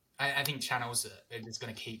well. I think channels are just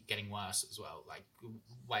going to keep getting worse as well, like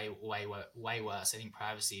way worse. I think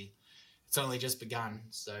privacy, it's only just begun.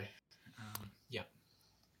 So yeah.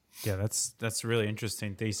 Yeah, that's a really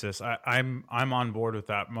interesting thesis. I'm on board with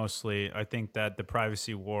that mostly. I think that the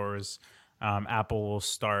privacy wars, Apple will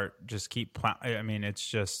start it's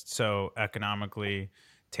just so economically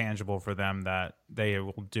tangible for them that they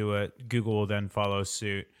will do it. Google will then follow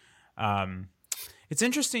suit. It's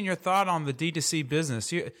interesting your thought on the D2C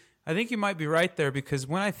business. I think you might be right there, because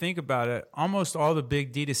when I think about it, almost all the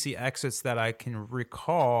big D2C exits that I can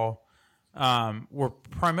recall were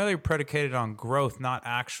primarily predicated on growth, not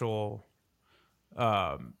actual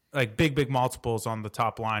like big multiples on the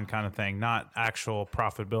top line kind of thing, not actual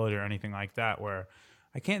profitability or anything like that, where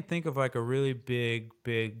I can't think of like a really big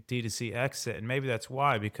D2C exit. And maybe that's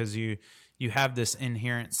why, because you have this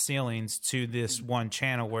inherent ceilings to this one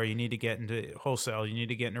channel where you need to get into wholesale, you need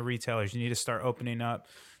to get into retailers, you need to start opening up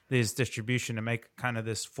this distribution to make kind of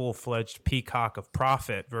this full-fledged peacock of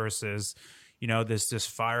profit versus this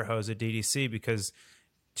fire hose of DTC. Because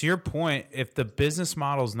to your point, if the business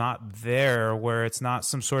model's not there, where it's not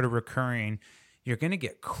some sort of recurring, you're going to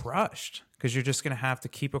get crushed, because you're just going to have to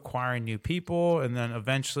keep acquiring new people. And then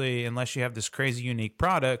eventually, unless you have this crazy unique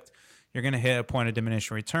product, you're going to hit a point of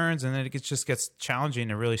diminishing returns. And then it just gets challenging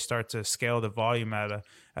to really start to scale the volume at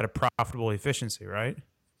a profitable efficiency, right?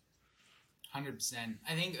 100%.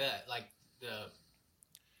 I think that like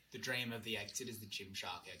the dream of the exit is the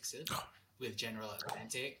Gymshark exit with General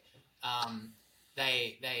Atlantic.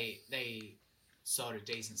 They sold a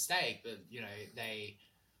decent stake, but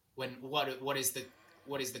what is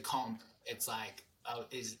the comp? It's like,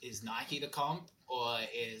 is Nike the comp, or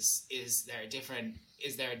is there a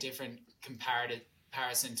different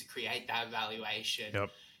comparison to create that valuation? Yep.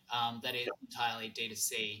 That is entirely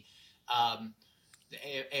D2C.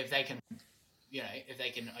 If they can, if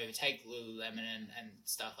they can overtake Lululemon and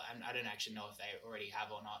stuff, I don't actually know if they already have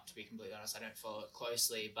or not, to be completely honest. I don't follow it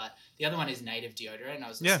closely. But the other one is Native Deodorant. I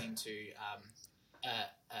was listening to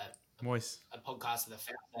Moist, a podcast of the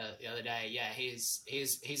founder the other day. Yeah, he's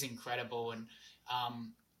incredible, and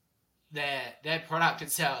their product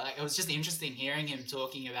itself. Like, it was just interesting hearing him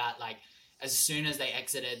talking about, like, as soon as they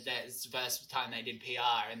exited, that's the first time they did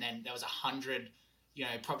PR, and then there was 100.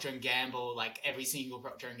 Procter & Gamble, like every single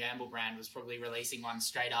Procter & Gamble brand was probably releasing one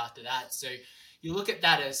straight after that. So you look at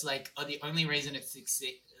that as like, the only reason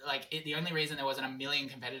the only reason there wasn't 1 million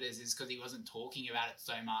competitors is because he wasn't talking about it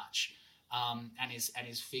so much, and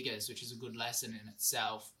his figures, which is a good lesson in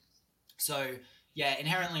itself. So yeah,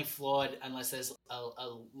 inherently flawed unless there's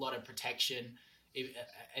a lot of protection.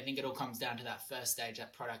 I think it all comes down to that first stage,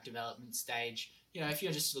 that product development stage. If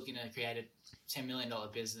you're just looking to create a $10 million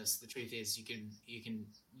business, the truth is you can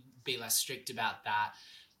be less strict about that.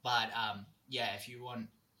 But if you want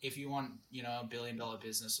 $1 billion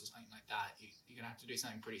business or something like that, you're gonna have to do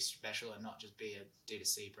something pretty special and not just be a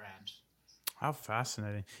D2C brand. How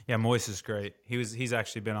fascinating! Yeah, Moise is great. He's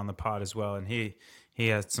actually been on the pod as well, and he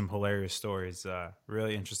has some hilarious stories.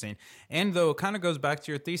 Really interesting. And though it kind of goes back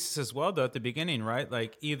to your thesis as well, though, at the beginning, right?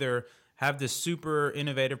 Like either have this super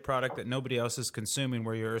innovative product that nobody else is consuming,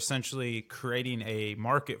 where you're essentially creating a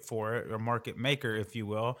market for it, or market maker, if you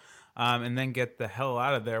will, and then get the hell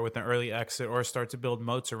out of there with an early exit, or start to build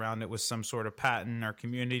moats around it with some sort of patent or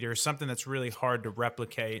community or something that's really hard to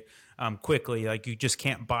replicate quickly. Like you just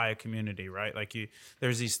can't buy a community, right? Like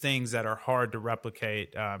there's these things that are hard to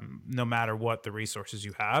replicate no matter what the resources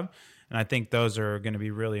you have. And I think those are going to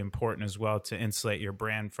be really important as well to insulate your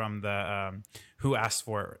brand from the who asked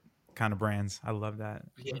for it kind of brands. I love that.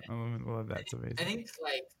 Yeah. I love that. It's amazing.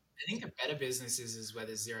 I think a better business is where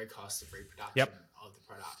there's zero cost of reproduction of the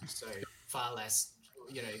product. So far less,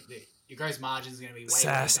 your gross margin is going to be way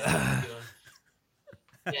SaaS.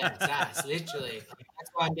 Yeah, SaaS, literally.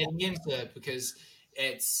 That's why I'm getting into it, because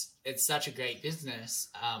it's such a great business.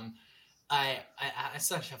 It's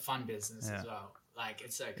such a fun business as well. Like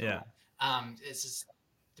it's so cool. Yeah. It's just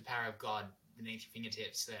the power of God beneath your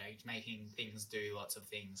fingertips, making things do lots of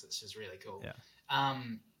things. It's just really cool. Yeah.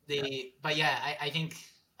 I think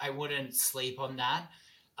I wouldn't sleep on that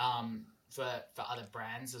for other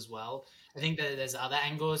brands as well. I think that there's other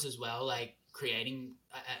angles as well, like creating.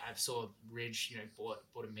 I saw Ridge,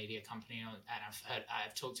 bought a media company, and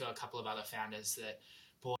I've talked to a couple of other founders that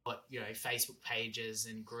bought Facebook pages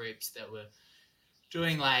and groups that were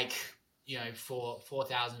doing like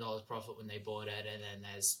 $4,000 profit when they bought it, and then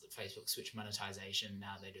there's Facebook switch monetization.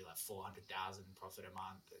 Now they do like 400,000 profit a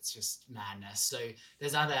month. It's just madness. So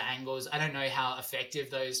there's other angles. I don't know how effective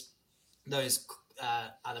those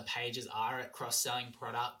other pages are at cross-selling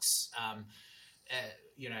products.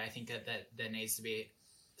 I think that there needs to be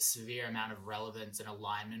a severe amount of relevance and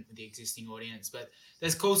alignment with the existing audience. But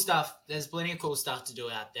there's cool stuff. There's plenty of cool stuff to do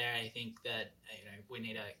out there. I think that we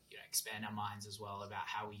need to expand our minds as well about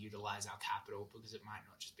how we utilize our capital, because it might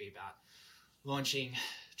not just be about launching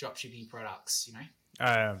dropshipping products.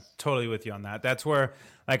 Totally with you on that. That's where,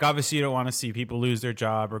 like, obviously you don't want to see people lose their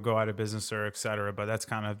job or go out of business or et cetera, but that's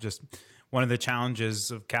kind of just one of the challenges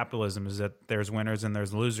of capitalism, is that there's winners and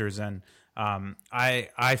there's losers. And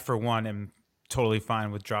I for one am totally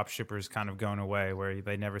fine with drop shippers kind of going away, where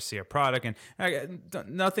they never see a product, and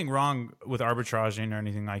nothing wrong with arbitraging or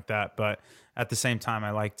anything like that. But at the same time,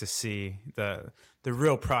 I like to see the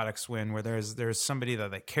real products win, where there's somebody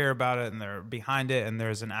that they care about it and they're behind it, and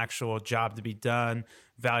there's an actual job to be done,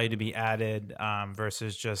 value to be added,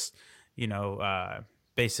 versus just,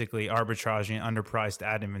 basically arbitraging underpriced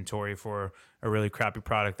ad inventory for a really crappy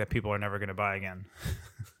product that people are never going to buy again.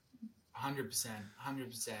 100%.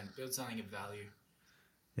 Build something of value.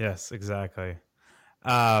 Yes, exactly.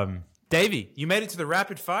 Davie, you made it to the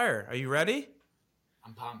rapid fire. Are you ready?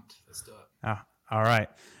 I'm pumped. Let's do it. All right.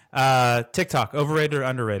 TikTok, overrated or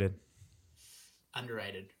underrated?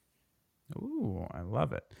 Underrated. Ooh, I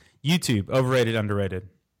love it. YouTube, overrated, underrated?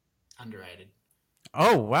 Underrated.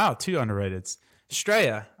 Oh, wow. 2 underrateds.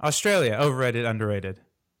 Australia, overrated, underrated?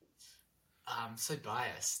 I'm so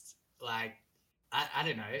biased. Like, I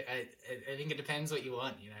don't know. I think it depends what you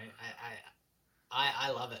want.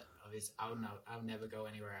 I love it. Obviously, I'll never go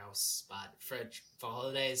anywhere else. But for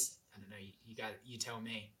holidays, I don't know. You tell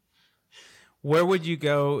me. Where would you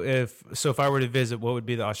go if I were to visit? What would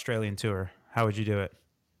be the Australian tour? How would you do it?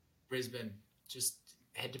 Brisbane. Just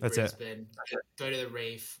head to That's Brisbane. Go to the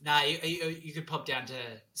reef. You could pop down to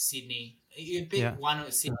Sydney. You'd pick one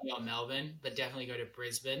of Sydney or Melbourne, but definitely go to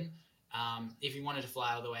Brisbane. If you wanted to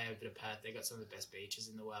fly all the way over to Perth, they got some of the best beaches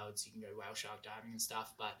in the world, so you can go whale shark diving and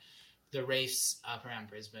stuff. But the reefs up around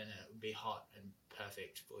Brisbane, it would be hot and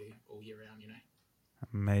perfect for you all year round.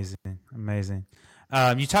 Amazing.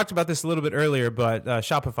 You talked about this a little bit earlier, but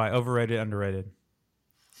Shopify, overrated, underrated?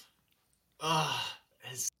 Oh,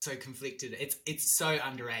 it's so conflicted. It's so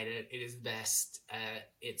underrated. It is the best.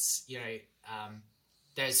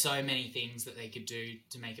 There's so many things that they could do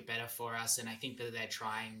to make it better for us, and I think that they're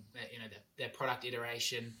trying. Their product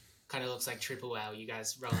iteration kind of looks like Triple L. You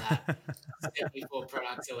guys roll out 74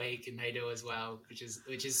 products a week, and they do as well, which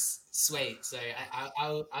is sweet. So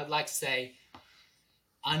I'd like to say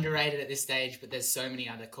underrated at this stage, but there's so many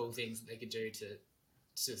other cool things that they could do to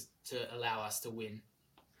allow us to win.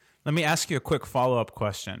 Let me ask you a quick follow-up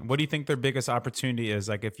question. What do you think their biggest opportunity is?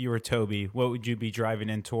 Like if you were Toby, what would you be driving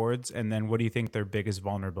in towards? And then what do you think their biggest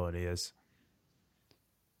vulnerability is?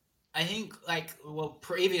 I think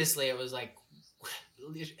previously it was like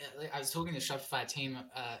I was talking to the Shopify team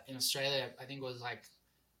in Australia. I think it was like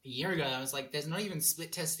a year ago. I was like, "There's not even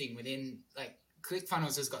split testing within like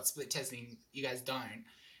ClickFunnels has got split testing. You guys don't,"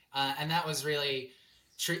 and that was really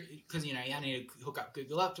true because you need to hook up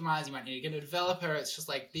Google Optimize. You might need to get a developer. It's just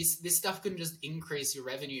like this stuff can just increase your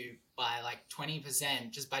revenue by like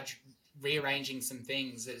 20% just by rearranging some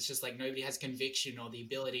things. It's just like nobody has conviction or the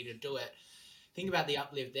ability to do it. Think about the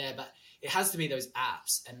uplift there, but it has to be those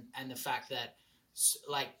apps and the fact that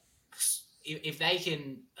like if they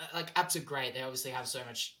can like apps are great. They obviously have so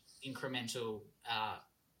much incremental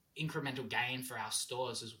gain for our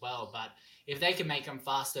stores as well. But if they can make them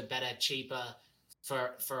faster, better, cheaper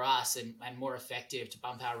for us and more effective to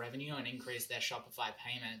bump our revenue and increase their Shopify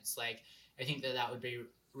payments, like I think that would be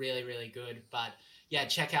really, really good. But yeah,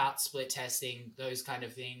 check out split testing, those kind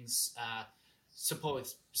of things. Support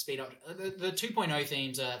with speed up. The 2.0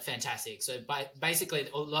 themes are fantastic. So basically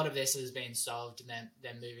a lot of this has been solved and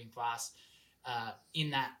they're moving fast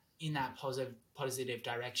in that positive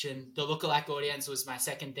direction. The lookalike audience was my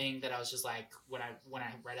second thing that I was just like when I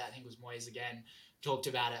read it, I think it was Moyes again talked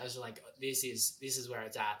about it. I was like, this is where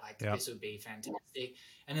it's at. Like This would be fantastic.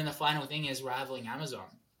 And then the final thing is rivaling Amazon.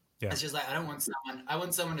 Yeah. It's just like I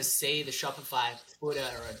want someone to see the Shopify footer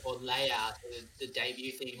or layout, or the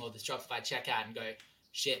debut thing, or the Shopify checkout, and go,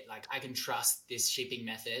 shit, like I can trust this shipping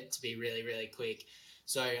method to be really, really quick.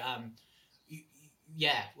 So, I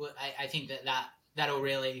think that'll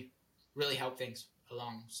really, really help things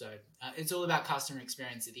along. So it's all about customer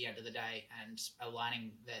experience at the end of the day, and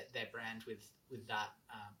aligning their brand with that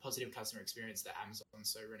positive customer experience that Amazon's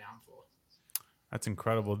so renowned for. That's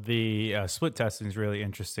incredible. The split testing is really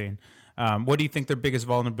interesting. What do you think their biggest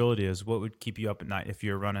vulnerability is? What would keep you up at night if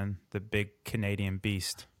you're running the big Canadian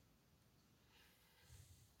beast?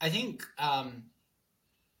 I think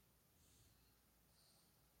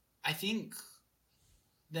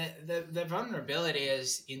the vulnerability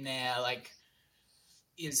is in there,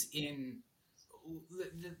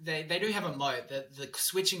 they do have a moat. The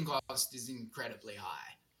switching cost is incredibly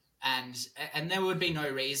high. And there would be no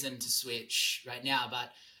reason to switch right now,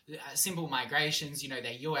 but simple migrations, their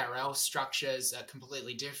URL structures are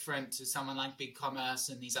completely different to someone like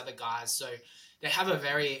BigCommerce and these other guys. So they have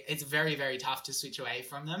it's very, very tough to switch away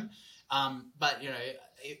from them. But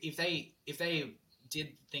if they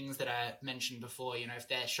did things that I mentioned before, if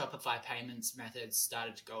their Shopify payments methods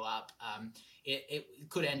started to go up, it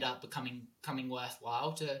could end up becoming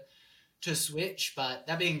worthwhile to switch. But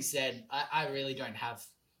that being said, I really don't have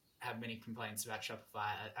many complaints about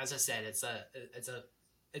Shopify. As I said, it's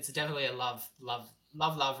definitely a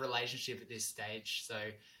love relationship at this stage. So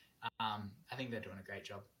I think they're doing a great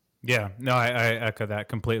job. Yeah, no, I echo that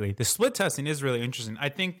completely. The split testing is really interesting. I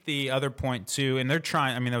think the other point too, and they're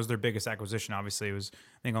trying, I mean, that was their biggest acquisition. Obviously it was,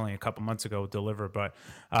 I think only a couple months ago with Deliver, but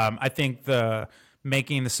I think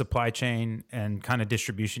making the supply chain and kind of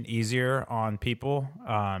distribution easier on people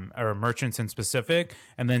or merchants in specific.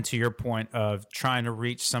 And then to your point of trying to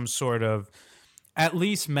reach some sort of at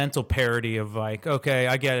least mental parity of like, okay,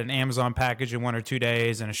 I get an Amazon package in 1 or 2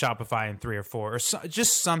 days and a Shopify in 3 or 4, or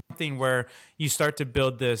just something where you start to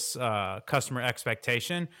build this customer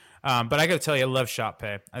expectation. But I got to tell you, I love Shop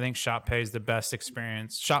Pay. I think Shop Pay is the best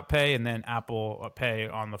experience. Shop Pay and then Apple Pay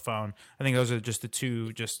on the phone. I think those are just the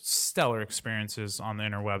two just stellar experiences on the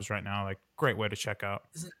interwebs right now. Like, great way to check out.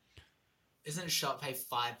 Isn't Shop Pay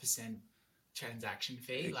 5% transaction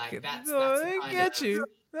fee? Like that's they'll get you.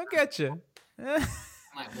 They'll get you. I'm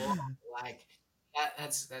like, well, like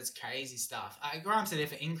that's crazy stuff. Granted,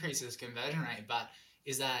 if it increases conversion rate, but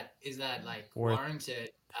is that like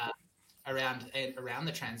warranted around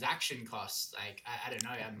the transaction costs? Like I don't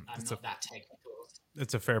know. I'm not that technical.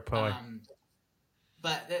 It's a fair point.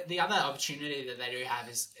 But the other opportunity that they do have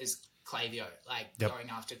is Klaviyo. Like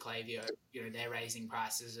going after Klaviyo, they're raising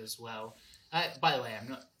prices as well. By the way, I'm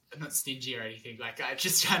not stingy or anything. Like I'm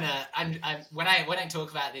just trying to. When I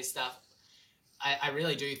talk about this stuff, I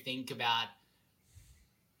really do think about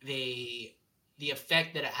the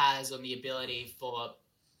effect that it has on the ability for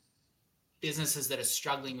businesses that are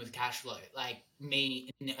struggling with cash flow, like me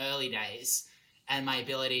in the early days, and my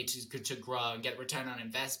ability to grow and get return on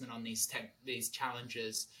investment on these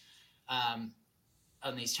challenges,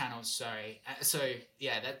 on these channels. Sorry. So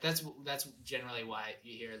yeah, that's generally why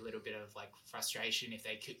you hear a little bit of like frustration if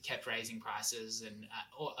they kept raising prices and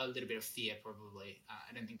or a little bit of fear probably.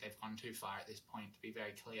 I don't think they've gone too far at this point, to be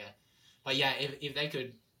very clear. But yeah, if they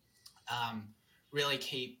could really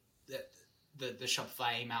keep the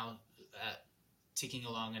Shopify email ticking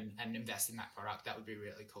along and invest in that product, that would be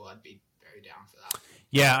really cool. I'd be very down for that.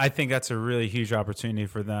 Yeah, I think that's a really huge opportunity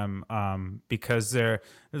for them because they're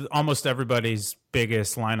almost everybody's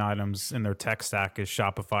biggest line items in their tech stack is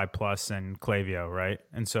Shopify Plus and Klaviyo, right?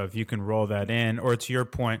 And so if you can roll that in, or to your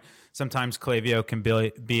point, sometimes Klaviyo can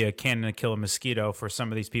be a cannon to kill a mosquito for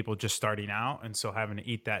some of these people just starting out, and so having to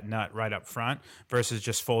eat that nut right up front versus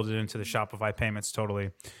just fold it into the Shopify payments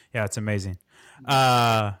totally. Yeah, it's amazing.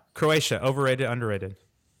 Croatia, overrated, underrated?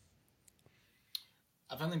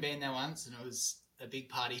 I've only been there once, and it was a big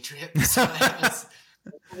party trip. So I was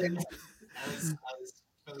really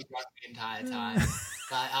drunk the entire time.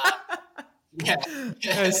 But yeah.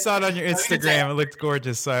 I saw it on your Instagram. It looked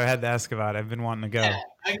gorgeous, so I had to ask about it. I've been wanting to go. Yeah,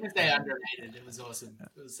 I'm going to say underrated. It was awesome.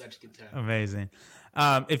 It was such a good time. Amazing.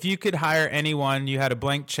 If you could hire anyone, you had a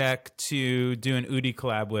blank check to do an Udi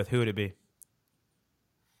collab with, who would it be?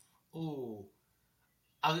 Ooh.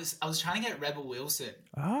 I was trying to get Rebel Wilson.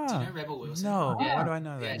 Ah, do you know Rebel Wilson? No, yeah. How do I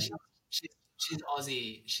know that? Yeah, she's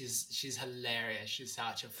Aussie. She's hilarious. She's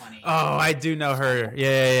such a funny. Oh, I do know her.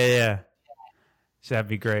 Yeah. That'd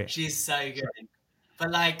be great. She's so good.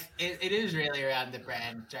 But like, it is really around the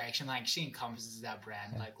brand direction. Like, she encompasses our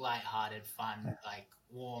brand, like lighthearted, fun, like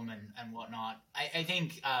warm and whatnot. I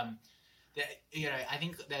think I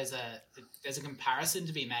think there's a comparison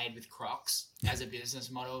to be made with Crocs as a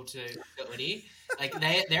business model to Udi. Like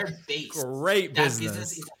they're a beast. Great that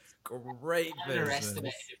business. Is great business.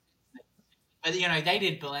 But they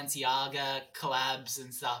did Balenciaga collabs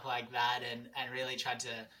and stuff like that, and really tried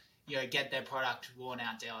to get their product worn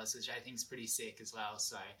out dealers, which I think is pretty sick as well.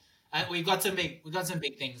 So we've got some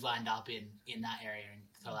big things lined up in that area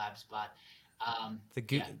in collabs, but. The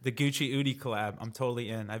Gucci Udi collab, I'm totally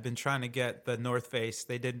in. I've been trying to get the North Face.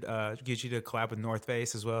 They did Gucci to collab with North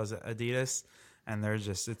Face as well as Adidas, and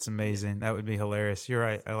it's amazing. That would be hilarious. You're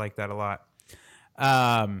right. I like that a lot.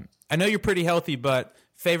 I know you're pretty healthy, but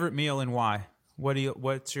favorite meal and why?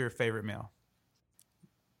 What's your favorite meal?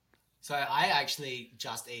 So I actually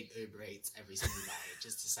just eat Uber Eats every single day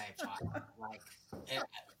just to save time. Like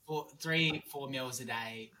 3-4 meals a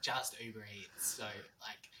day, just Uber Eats. So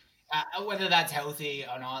like. Whether that's healthy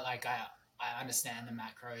or not, like I understand the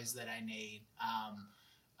macros that I need.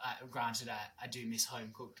 Granted, I do miss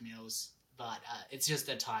home cooked meals, but it's just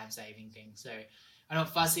a time saving thing. So I'm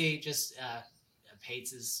not fussy. Just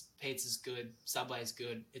pizza's good. Subway's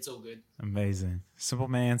good. It's all good. Amazing. Simple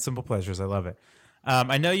man, simple pleasures. I love it.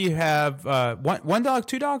 I know you have one dog,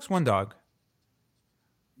 2 dogs, 1 dog.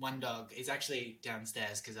 1 dog. He's actually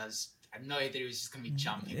downstairs because I know that he was just going to be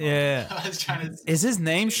jumping. Yeah. I was trying to... Is his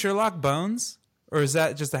name Sherlock Bones? Or is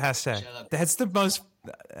that just a hashtag? That's the most...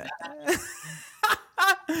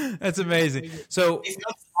 That's amazing. So he's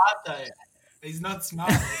not smart, though. He's not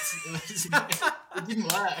smart. It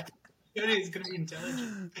didn't work. He's going to be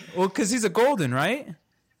intelligent. Well, because he's a golden, right?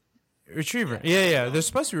 Retriever. Yeah. They're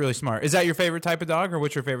supposed to be really smart. Is that your favorite type of dog, or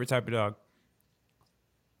what's your favorite type of dog?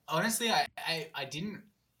 Honestly, I didn't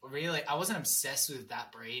really... I wasn't obsessed with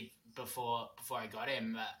that breed before I got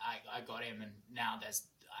him, but I got him, and now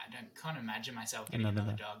can't imagine myself getting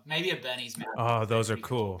another dog. Maybe a Bernese Mountain. Oh, those are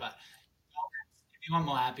cool. But if you want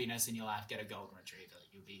more happiness in your life, get a golden retriever.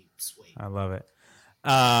 You'll be sweet. I love it.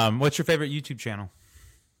 What's your favorite YouTube channel?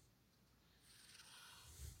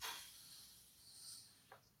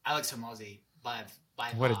 Alex Hormozi by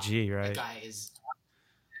what a G, right? That guy is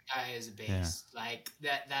a beast. Yeah. Like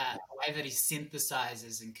that way that he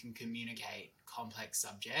synthesizes and can communicate complex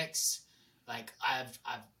subjects. Like I've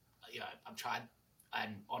tried,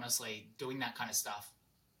 and honestly, doing that kind of stuff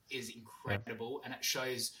is incredible, and it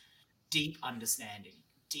shows deep understanding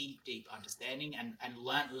and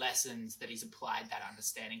learnt lessons that he's applied that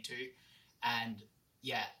understanding to. And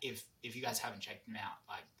yeah, if you guys haven't checked him out,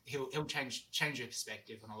 like he'll change your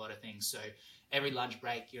perspective on a lot of things. So every lunch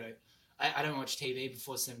break, I don't watch TV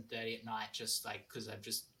before 7:30 at night, just like because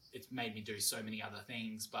it's made me do so many other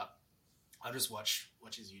things. But I'll just watch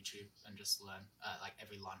his YouTube and just learn like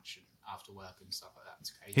every lunch and after work and stuff like that. It's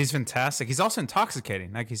crazy. He's fantastic. He's also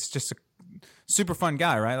intoxicating. Like he's just a super fun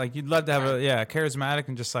guy, right? Like you'd love to have charismatic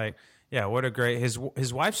and just like what a great. His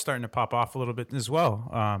wife's starting to pop off a little bit as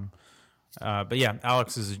well. But yeah,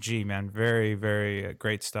 Alex is a G, man. Very, very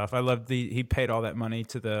great stuff. I love he paid all that money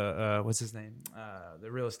to the what's his name, the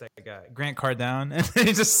real estate guy, Grant Cardone, and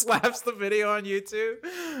he just slaps the video on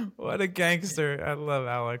YouTube. What a gangster! I love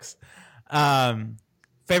Alex.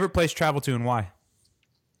 Favorite place to travel to and why?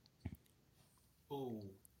 Oh,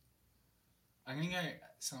 I'm gonna go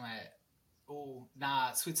somewhere. Oh,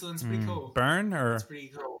 Switzerland's pretty cool. Bern or? It's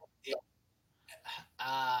pretty cool. Yeah.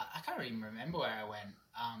 I can't even remember where I went.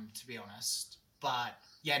 to be honest. But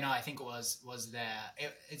yeah, no, I think it was there.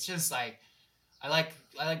 It's just like I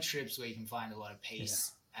like trips where you can find a lot of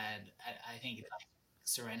peace, and I think like,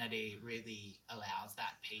 serenity really allows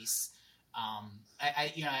that peace.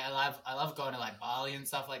 I love going to like Bali and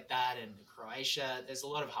stuff like that, and Croatia. There's a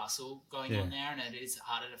lot of hustle going on there, and it is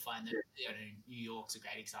harder to find the. New York's a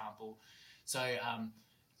great example. So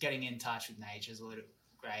getting in touch with nature is a little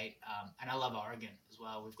great, and I love Oregon as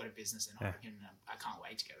well. We've got a business in Oregon, and I can't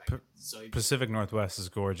wait to go back. So Pacific Northwest is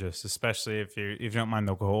gorgeous, especially if you don't mind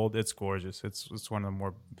the cold. It's gorgeous. It's one of the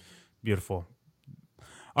more beautiful.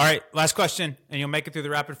 All right, last question, and you'll make it through the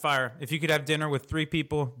rapid fire. If you could have dinner with 3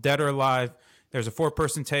 people, dead or alive, there's a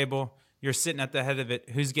 4-person table, you're sitting at the head of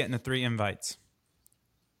it, who's getting the 3 invites?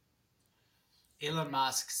 Elon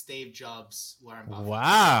Musk, Steve Jobs, Warren Buffett.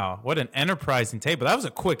 Wow, what an enterprising table. That was a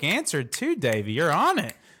quick answer too, Davie. You're on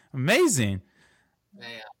it. Amazing.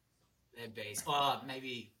 They're based. Or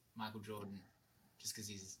maybe Michael Jordan, just because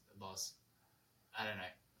he's a boss. I don't know.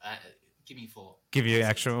 Give me 4. Give you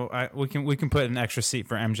extra. We can put an extra seat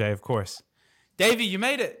for MJ, of course. Davie, you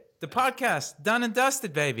made it. The podcast done and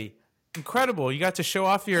dusted, baby. Incredible. You got to show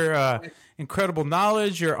off your incredible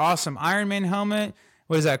knowledge. Your awesome Iron Man helmet.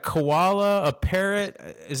 What is that? Koala, a parrot.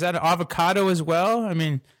 Is that an avocado as well? I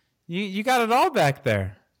mean, you got it all back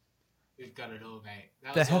there. We've got it all, mate.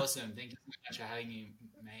 That was awesome. Thank you so much for having me,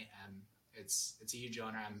 mate. It's a huge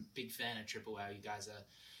honor. I'm a big fan of Triple L. You guys are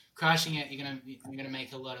crushing it. You're gonna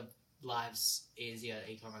make a lot of lives easier,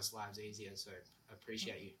 e-commerce lives easier. So I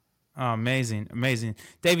appreciate you. Oh, amazing.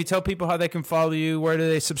 Davie, tell people how they can follow you. Where do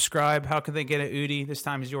they subscribe? How can they get an Udi? This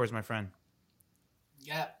time is yours, my friend.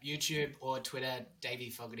 Yeah, YouTube or Twitter, Davie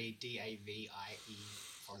Fogarty, Davie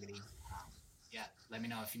Fogarty. Let me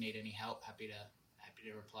know if you need any help. Happy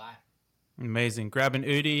to reply. Amazing. Grab an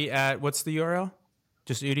Udi at, what's the URL?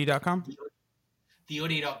 Just udi.com?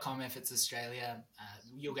 Theudi.com if it's Australia.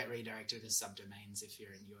 You'll get redirected to subdomains if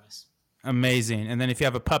you're in the US. Amazing. And then if you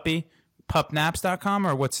have a puppy, pupnaps.com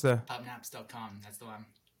or what's the? Pupnaps.com. That's the one.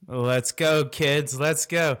 Let's go, kids. Let's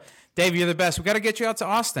go. Dave, you're the best. We got to get you out to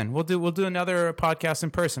Austin. We'll do another podcast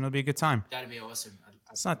in person. It'll be a good time. That'd be awesome.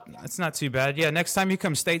 It's not too bad. Yeah, next time you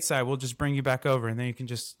come stateside, we'll just bring you back over, and then you can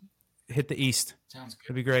just hit the east. Sounds good.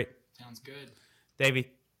 It'll be great. Sounds good.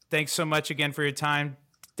 Davie, thanks so much again for your time.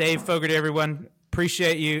 Dave Fogarty, everyone.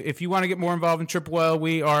 Appreciate you. If you want to get more involved in Triple Whale,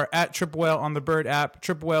 we are at Triple Whale on the Bird app,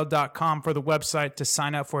 triplewhale.com for the website to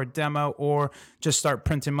sign up for a demo or just start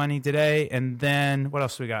printing money today. And then what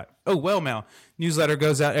else we got? Oh, Whale Mail. Newsletter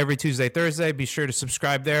goes out every Tuesday, Thursday. Be sure to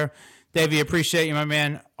subscribe there. Davie, appreciate you, my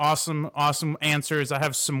man. Awesome answers. I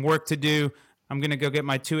have some work to do. I'm going to go get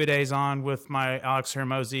my 2-a-days on with my Alex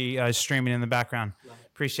Hermosi streaming in the background.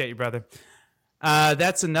 Appreciate you, brother.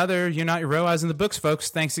 That's another You're Not Your ROAS in the books, folks.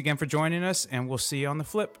 Thanks again for joining us, and we'll see you on the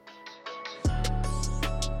flip.